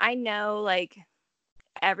 I know, like,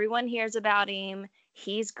 everyone hears about him.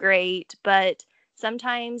 He's great, but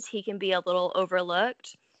sometimes he can be a little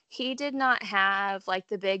overlooked. He did not have like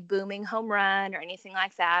the big booming home run or anything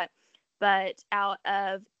like that, but out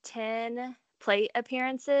of 10 plate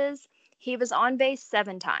appearances, he was on base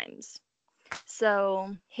 7 times.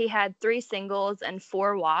 So he had 3 singles and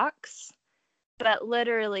 4 walks, but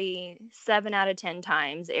literally 7 out of 10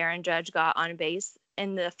 times Aaron Judge got on base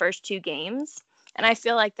in the first 2 games. And I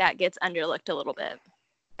feel like that gets underlooked a little bit.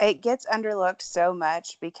 It gets underlooked so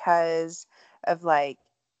much because of like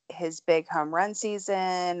his big home run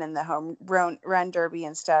season and the home run derby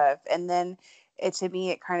and stuff. And then to me,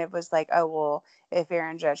 it kind of was like, oh, well, if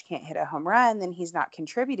Aaron Judge can't hit a home run, then he's not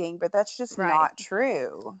contributing. But that's just Right. not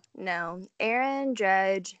true. No, Aaron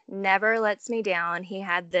Judge never lets me down. He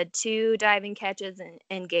had the 2 diving catches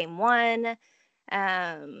in game 1.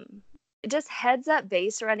 Just heads up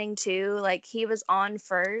base running too. Like, he was on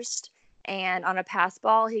first, and on a pass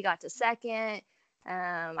ball, he got to second.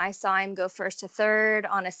 I saw him go first to third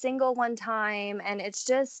on a single one time, and it's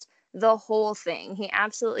just the whole thing. He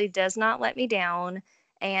absolutely does not let me down.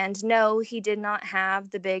 And no, he did not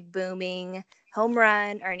have the big booming home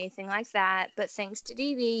run or anything like that. But thanks to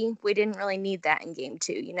Dee, we didn't really need that in game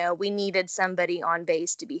 2. You know, we needed somebody on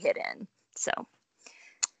base to be hit in. So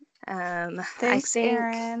I Thanks, think,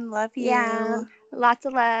 Aaron. Love yeah, you. lots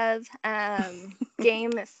of love.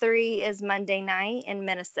 Game 3 is Monday night in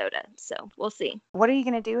Minnesota. So we'll see. What are you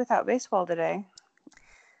going to do without baseball today?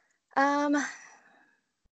 Um,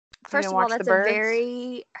 You going First to of all, watch the that's a birds?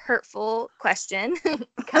 very hurtful question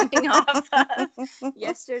coming off of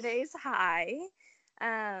yesterday's high.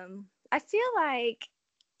 I feel like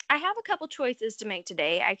I have a couple choices to make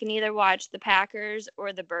today. I can either watch the Packers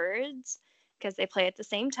or the Birds because they play at the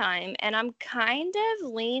same time, and I'm kind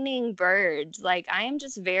of leaning Birds. Like, I am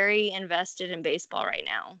just very invested in baseball right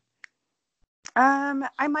now.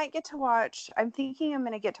 I might get to watch. I'm thinking I'm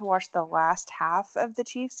going to get to watch the last half of the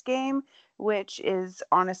Chiefs game, which is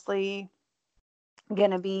honestly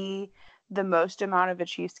going to be the most amount of a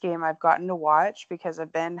Chiefs game I've gotten to watch because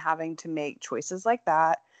I've been having to make choices like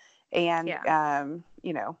that and Yeah.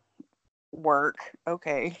 work.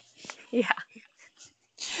 Okay. Yeah.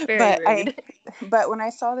 Very But rude. when I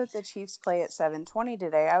saw that the Chiefs play at 7:20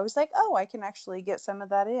 today, I was like, "Oh, I can actually get some of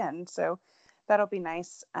that in." So that'll be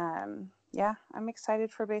nice. Yeah, I'm excited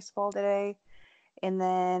for baseball today. And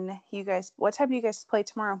then you guys, what time do you guys play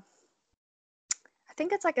tomorrow? I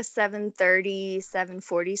think it's like a 7:30,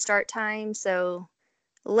 7:40 start time. So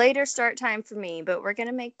later start time for me, but we're going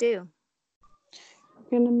to make do.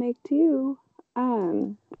 We're gonna make do.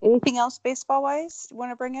 Anything else baseball wise you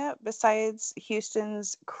want to bring up besides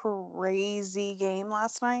Houston's crazy game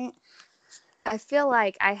last night? I feel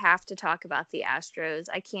like I have to talk about the Astros.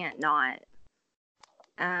 I can't not.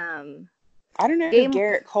 Um, I don't know who game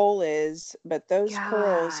Garrett Cole is, but those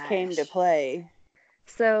curls came to Gosh. play.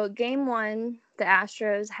 So game 1, the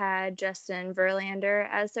Astros had Justin Verlander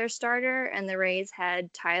as their starter, and the Rays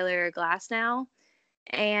had Tyler Glasnow.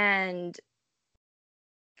 And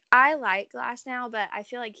I like Glasnow, but I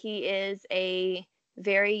feel like he is a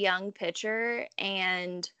very young pitcher,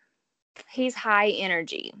 and he's high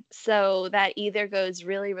energy. So that either goes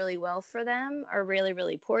really, really well for them or really,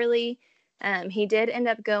 really poorly. He did end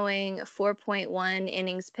up going 4.1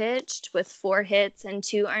 innings pitched with 4 hits and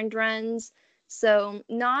 2 earned runs. So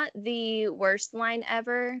not the worst line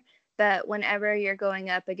ever, but whenever you're going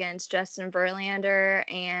up against Justin Verlander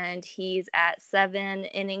and he's at 7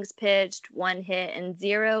 innings pitched, 1 hit, and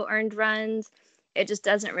 0 earned runs, it just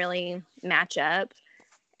doesn't really match up.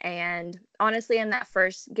 And honestly, in that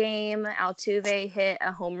first game, Altuve hit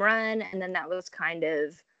a home run, and then that was kind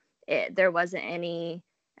of it. There wasn't any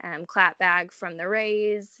clapback from the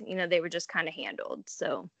Rays. You know, they were just kind of handled.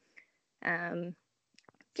 So,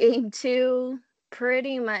 game 2,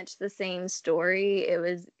 pretty much the same story. It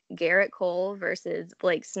was Garrett Cole versus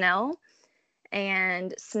Blake Snell.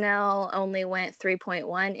 And Snell only went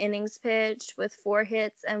 3.1 innings pitched with 4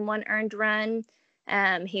 hits and 1 earned run.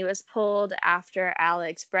 He was pulled after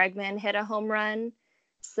Alex Bregman hit a home run.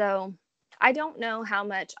 So I don't know how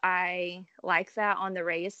much I like that on the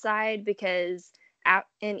Rays side because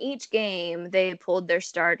in each game they pulled their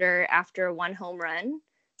starter after 1 home run.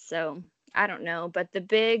 So I don't know. But the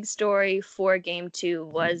big story for game 2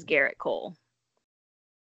 was Garrett Cole.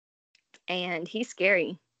 And he's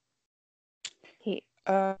scary.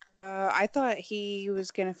 I thought he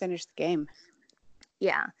was going to finish the game.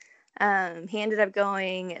 Yeah. He ended up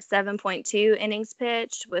going 7.2 innings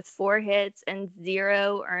pitched with 4 hits and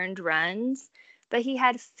 0 earned runs, but he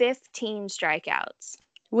had 15 strikeouts.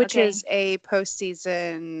 Which Okay. is a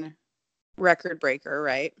postseason record breaker,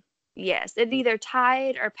 right? Yes, it either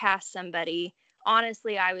tied or passed somebody.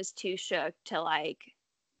 Honestly, I was too shook to like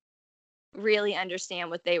really understand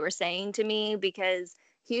what they were saying to me because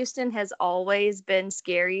Houston has always been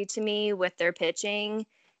scary to me with their pitching,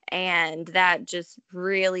 and that just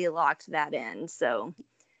really locked that in. So,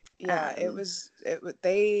 Yeah,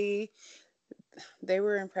 they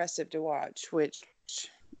were impressive to watch, which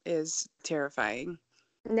is terrifying.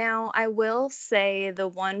 now I will say the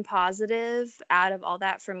one positive out of all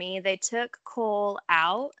that for me, they took Cole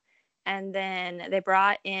out and then they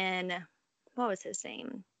brought in, what was his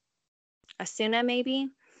name? Asuna, maybe?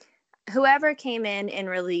 Whoever came in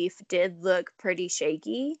relief did look pretty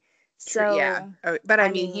shaky. True, yeah. So, Oh, but I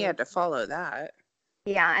I mean, he mean, had to follow that.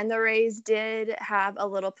 yeah, and the Rays did have a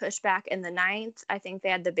little pushback in the ninth. I think they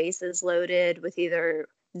had the bases loaded with either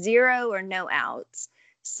 0 or no outs.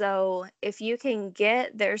 So if you can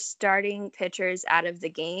get their starting pitchers out of the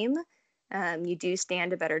game, you do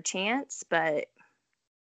stand a better chance. But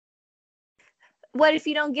what if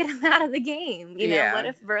you don't get them out of the game? What Yeah.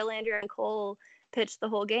 if Verlander and Cole pitch the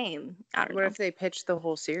whole game? I don't What know. if they pitched the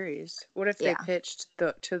whole series? What if they Yeah. pitched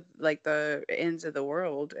to like the ends of the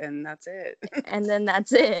world and that's it? And then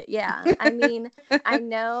that's it. Yeah. I mean, I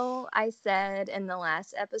know I said in the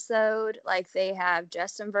last episode, like they have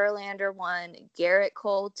Justin Verlander 1, Garrett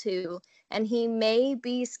Cole 2, and he may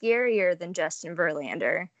be scarier than Justin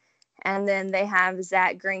Verlander. And then they have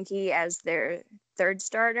Zach Greinke as their third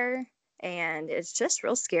starter, and it's just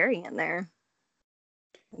real scary in there.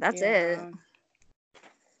 That's it. Yeah.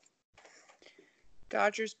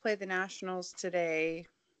 Dodgers play the Nationals today.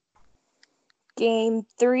 Game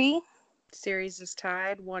 3. Series is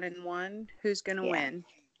tied 1-1. Who's gonna Yeah. win?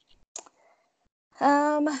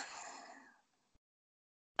 Um,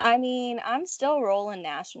 I mean, I'm still rolling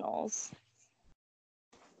Nationals,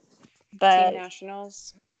 Team but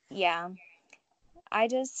Nationals. yeah. I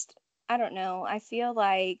don't know. I feel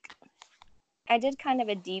like I did kind of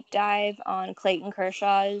a deep dive on Clayton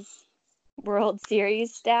Kershaw's World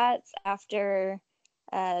Series stats after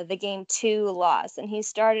the game 2 loss, and he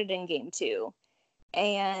started in game 2.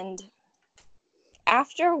 And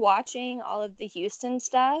after watching all of the Houston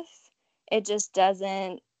stuff, it just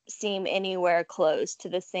doesn't seem anywhere close to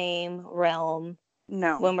the same realm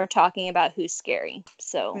No. when we're talking about who's scary.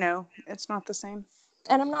 So, No, it's not the same.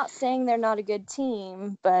 and I'm not saying they're not a good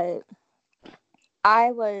team, but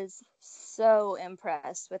I was so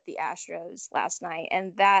impressed with the Astros last night,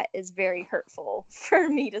 and that is very hurtful for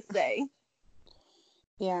me to say.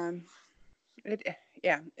 Yeah.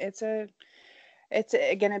 It's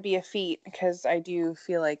gonna be a feat because I do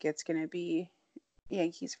feel like it's gonna be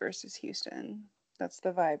Yankees versus Houston. That's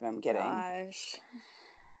the vibe I'm getting. Gosh.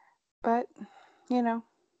 But, you know,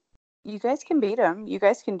 you guys can beat them. You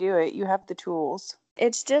guys can do it. You have the tools.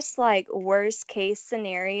 It's just like worst case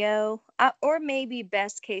scenario, or maybe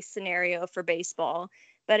best case scenario for baseball,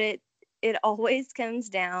 but it always comes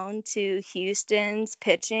down to Houston's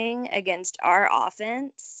pitching against our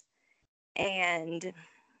offense, and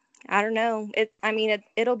I don't know.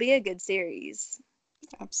 It'll be a good series.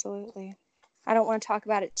 Absolutely. I don't want to talk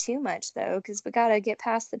about it too much though, because we got to get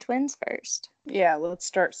past the Twins first. Yeah, let's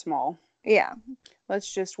start small. Yeah.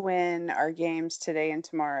 Let's just win our games today and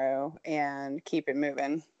tomorrow and keep it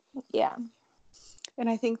moving. Yeah. And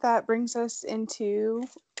I think that brings us into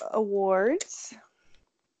awards.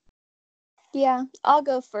 Yeah, I'll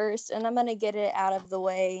go first, and I'm going to get it out of the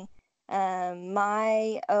way.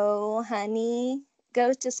 My oh honey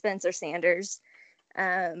goes to Spencer Sanders.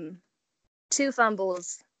 2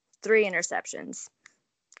 fumbles, 3 interceptions,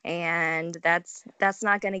 and that's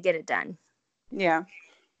not going to get it done. Yeah.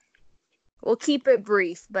 We'll keep it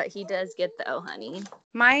brief, but he does get the oh honey.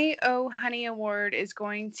 My Oh Honey Award is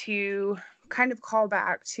going to kind of call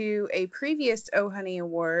back to a previous Oh Honey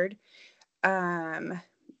Award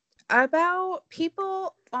about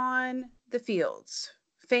people on the fields,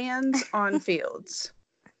 fans on fields.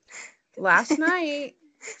 Last night,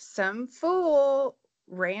 some fool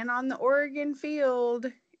ran on the Oregon field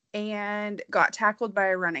and got tackled by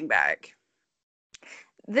a running back.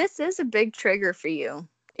 This is a big trigger for you.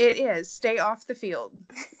 It is. Stay off the field.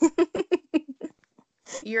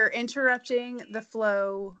 You're interrupting the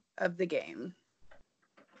flow of the game.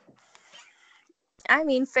 I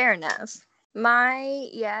mean, fair enough. My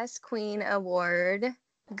Yes Queen award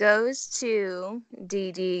goes to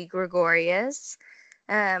Dee Gregorius.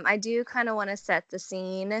 I do kind of want to set the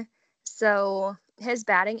scene. So his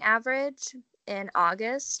batting average in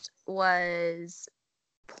August was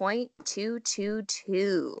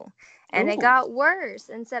 0.222. And it Ooh. got worse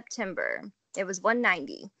in September. It was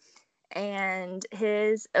 190. And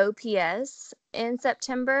his OPS in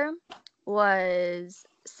September was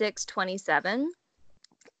 627.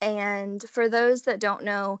 And for those that don't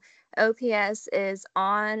know, OPS is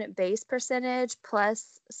on base percentage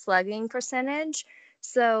plus slugging percentage.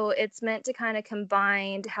 So it's meant to kind of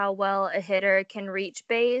combine how well a hitter can reach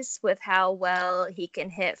base with how well he can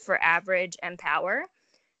hit for average and power.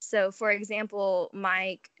 So, for example,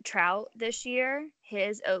 Mike Trout this year,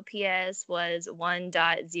 his OPS was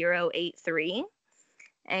 1.083.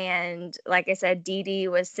 And like I said, Didi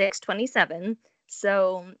was 627.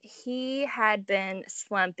 So he had been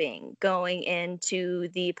slumping going into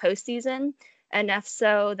the postseason, enough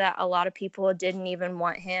so that a lot of people didn't even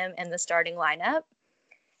want him in the starting lineup.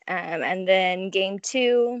 And then game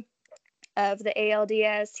 2 of the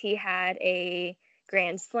ALDS, he had a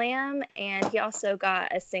grand slam and he also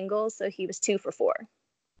got a single, so he was 2 for 4.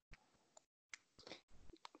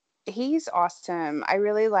 He's awesome. I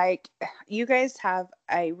really like, you guys have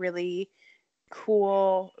a really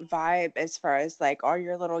cool vibe as far as like all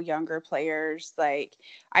your little younger players. Like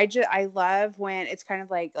I love when it's kind of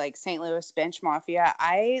like St. Louis bench mafia.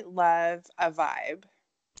 I love a vibe.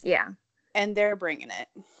 Yeah. And they're bringing it.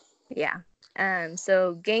 Yeah.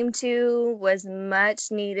 So game 2 was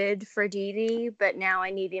much needed for Didi, but now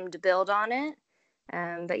I need him to build on it.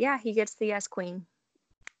 But yeah, he gets the Yes Queen.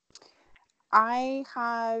 I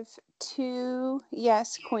have 2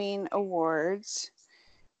 Yes Queen awards.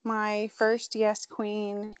 My first Yes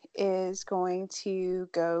Queen is going to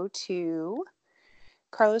go to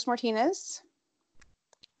Carlos Martinez.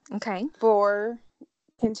 Okay. For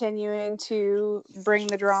continuing to bring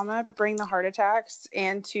the drama, bring the heart attacks,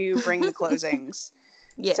 and to bring the closings.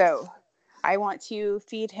 Yes. So I want to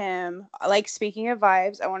feed him, like speaking of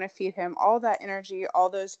vibes, I want to feed him all that energy, all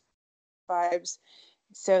those vibes,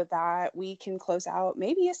 so that we can close out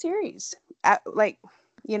maybe a series. Like,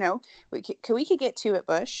 you know, we could get 2 at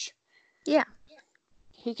Busch. Yeah.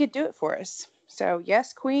 He could do it for us. So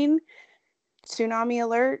yes, Queen, tsunami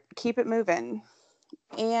alert, keep it moving.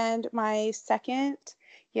 And my second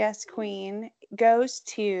Yes Queen goes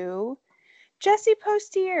to Jesse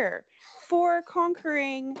Postier for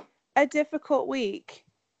conquering a difficult week.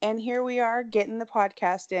 And here we are getting the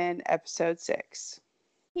podcast in episode 6.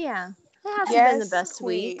 Yeah. It hasn't been the Yes, best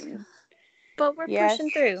week, Queen. but we're Yes.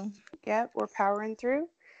 pushing through. Yep, we're powering through.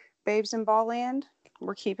 Babes in Ball Land,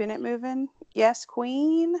 we're keeping it moving. Yes,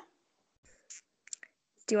 Queen.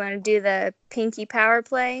 Do you want to do the pinky power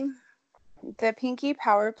play? The pinky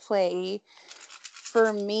power play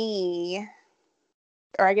for me,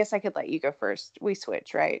 or I guess I could let you go first. We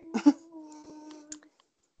switch, right?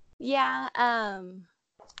 Yeah.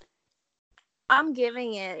 I'm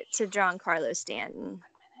giving it to Giancarlo Stanton.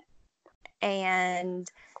 And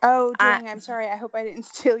Oh, dang, I'm sorry. I hope I didn't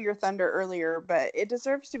steal your thunder earlier, but it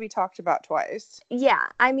deserves to be talked about twice. yeah,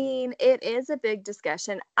 I mean, it is a big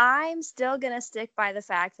discussion. I'm still going to stick by the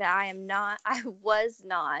fact that I was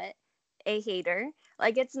not a hater.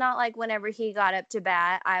 Like, it's not like whenever he got up to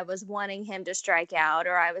bat, I was wanting him to strike out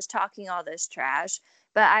or I was talking all this trash,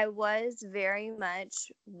 but I was very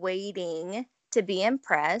much waiting to be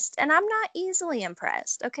impressed. And I'm not easily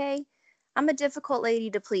impressed, okay? I'm a difficult lady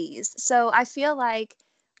to please. So I feel like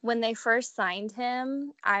when they first signed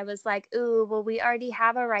him, I was like, ooh, well, we already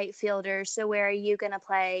have a right fielder. So where are you going to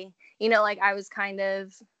play? You know, like I was kind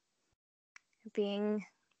of being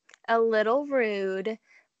a little rude,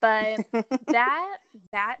 but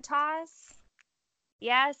that toss,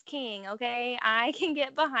 yes, King, okay, I can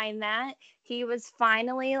get behind that. He was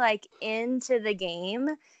finally like into the game,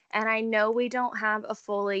 and I know we don't have a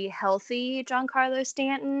fully healthy Giancarlo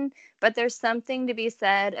Stanton, but there's something to be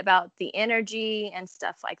said about the energy and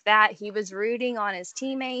stuff like that. He was rooting on his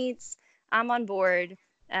teammates. I'm on board.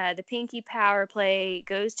 The pinky power play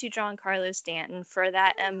goes to Giancarlo Stanton for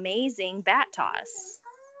that amazing bat toss.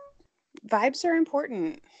 Vibes are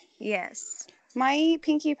important. Yes. My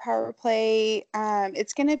pinky power play,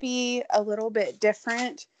 it's going to be a little bit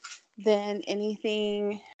different than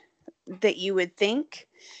anything that you would think,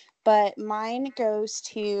 but mine goes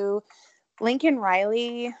to Lincoln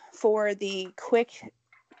Riley for the quick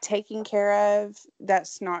taking care of,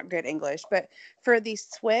 that's not good English, but for the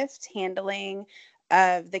swift handling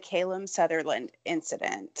of the Caleb Sutherland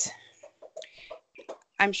incident.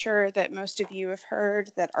 I'm sure that most of you have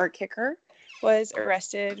heard that our kicker was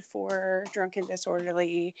arrested for drunken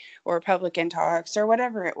disorderly or public intox or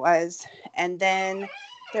whatever it was. And then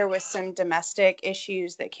there was some domestic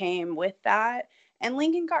issues that came with that, and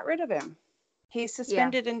Lincoln got rid of him. He's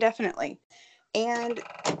suspended indefinitely. And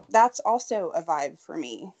that's also a vibe for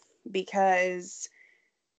me because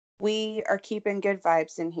we are keeping good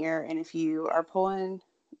vibes in here. And if you are pulling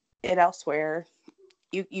it elsewhere,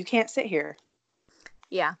 you can't sit here.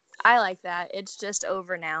 Yeah, I like that. It's just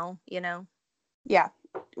over now, you know? Yeah.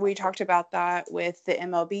 We talked about that with the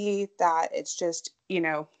MLB, that it's just,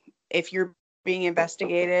 if you're being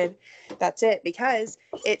investigated, that's it, because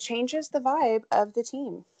it changes the vibe of the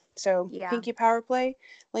team. So, Yeah. Pinky Power Play,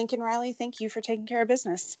 Lincoln Riley, thank you for taking care of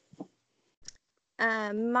business.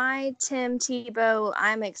 My Tim Tebow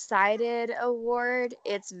I'm excited award,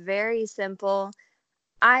 it's very simple.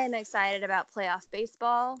 I am excited about playoff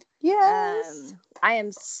baseball. Yes. I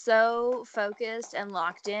am so focused and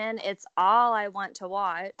locked in. It's all I want to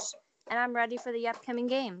watch, and I'm ready for the upcoming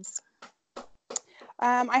games.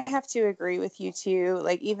 I have to agree with you too.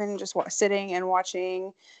 Like, even just sitting and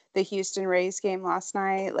watching the Houston Rays game last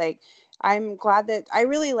night, like, I'm glad that I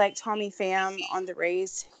really like Tommy Pham on the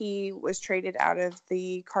Rays. He was traded out of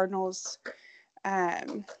the Cardinals.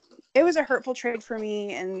 Um, it was a hurtful trade for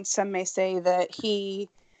me, and some may say that he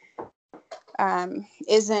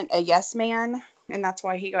isn't a yes man, and that's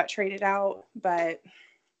why he got traded out. But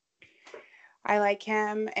I like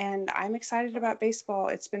him, and I'm excited about baseball.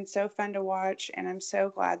 It's been so fun to watch, and I'm so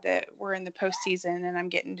glad that we're in the postseason and I'm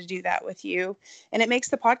getting to do that with you. And it makes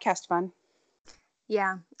the podcast fun.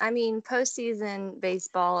 Yeah, I mean, postseason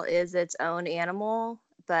baseball is its own animal,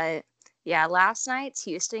 but yeah, last night's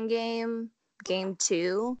Houston game, game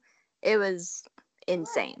 2, it was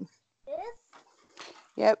insane.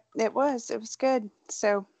 Yep, it was. It was good.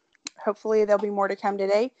 So hopefully there'll be more to come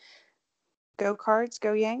today. Go Cards,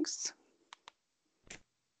 go Yanks.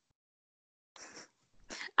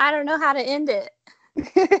 I don't know how to end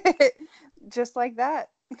it. Just like that.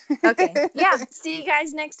 Okay, yeah, see you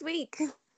guys next week.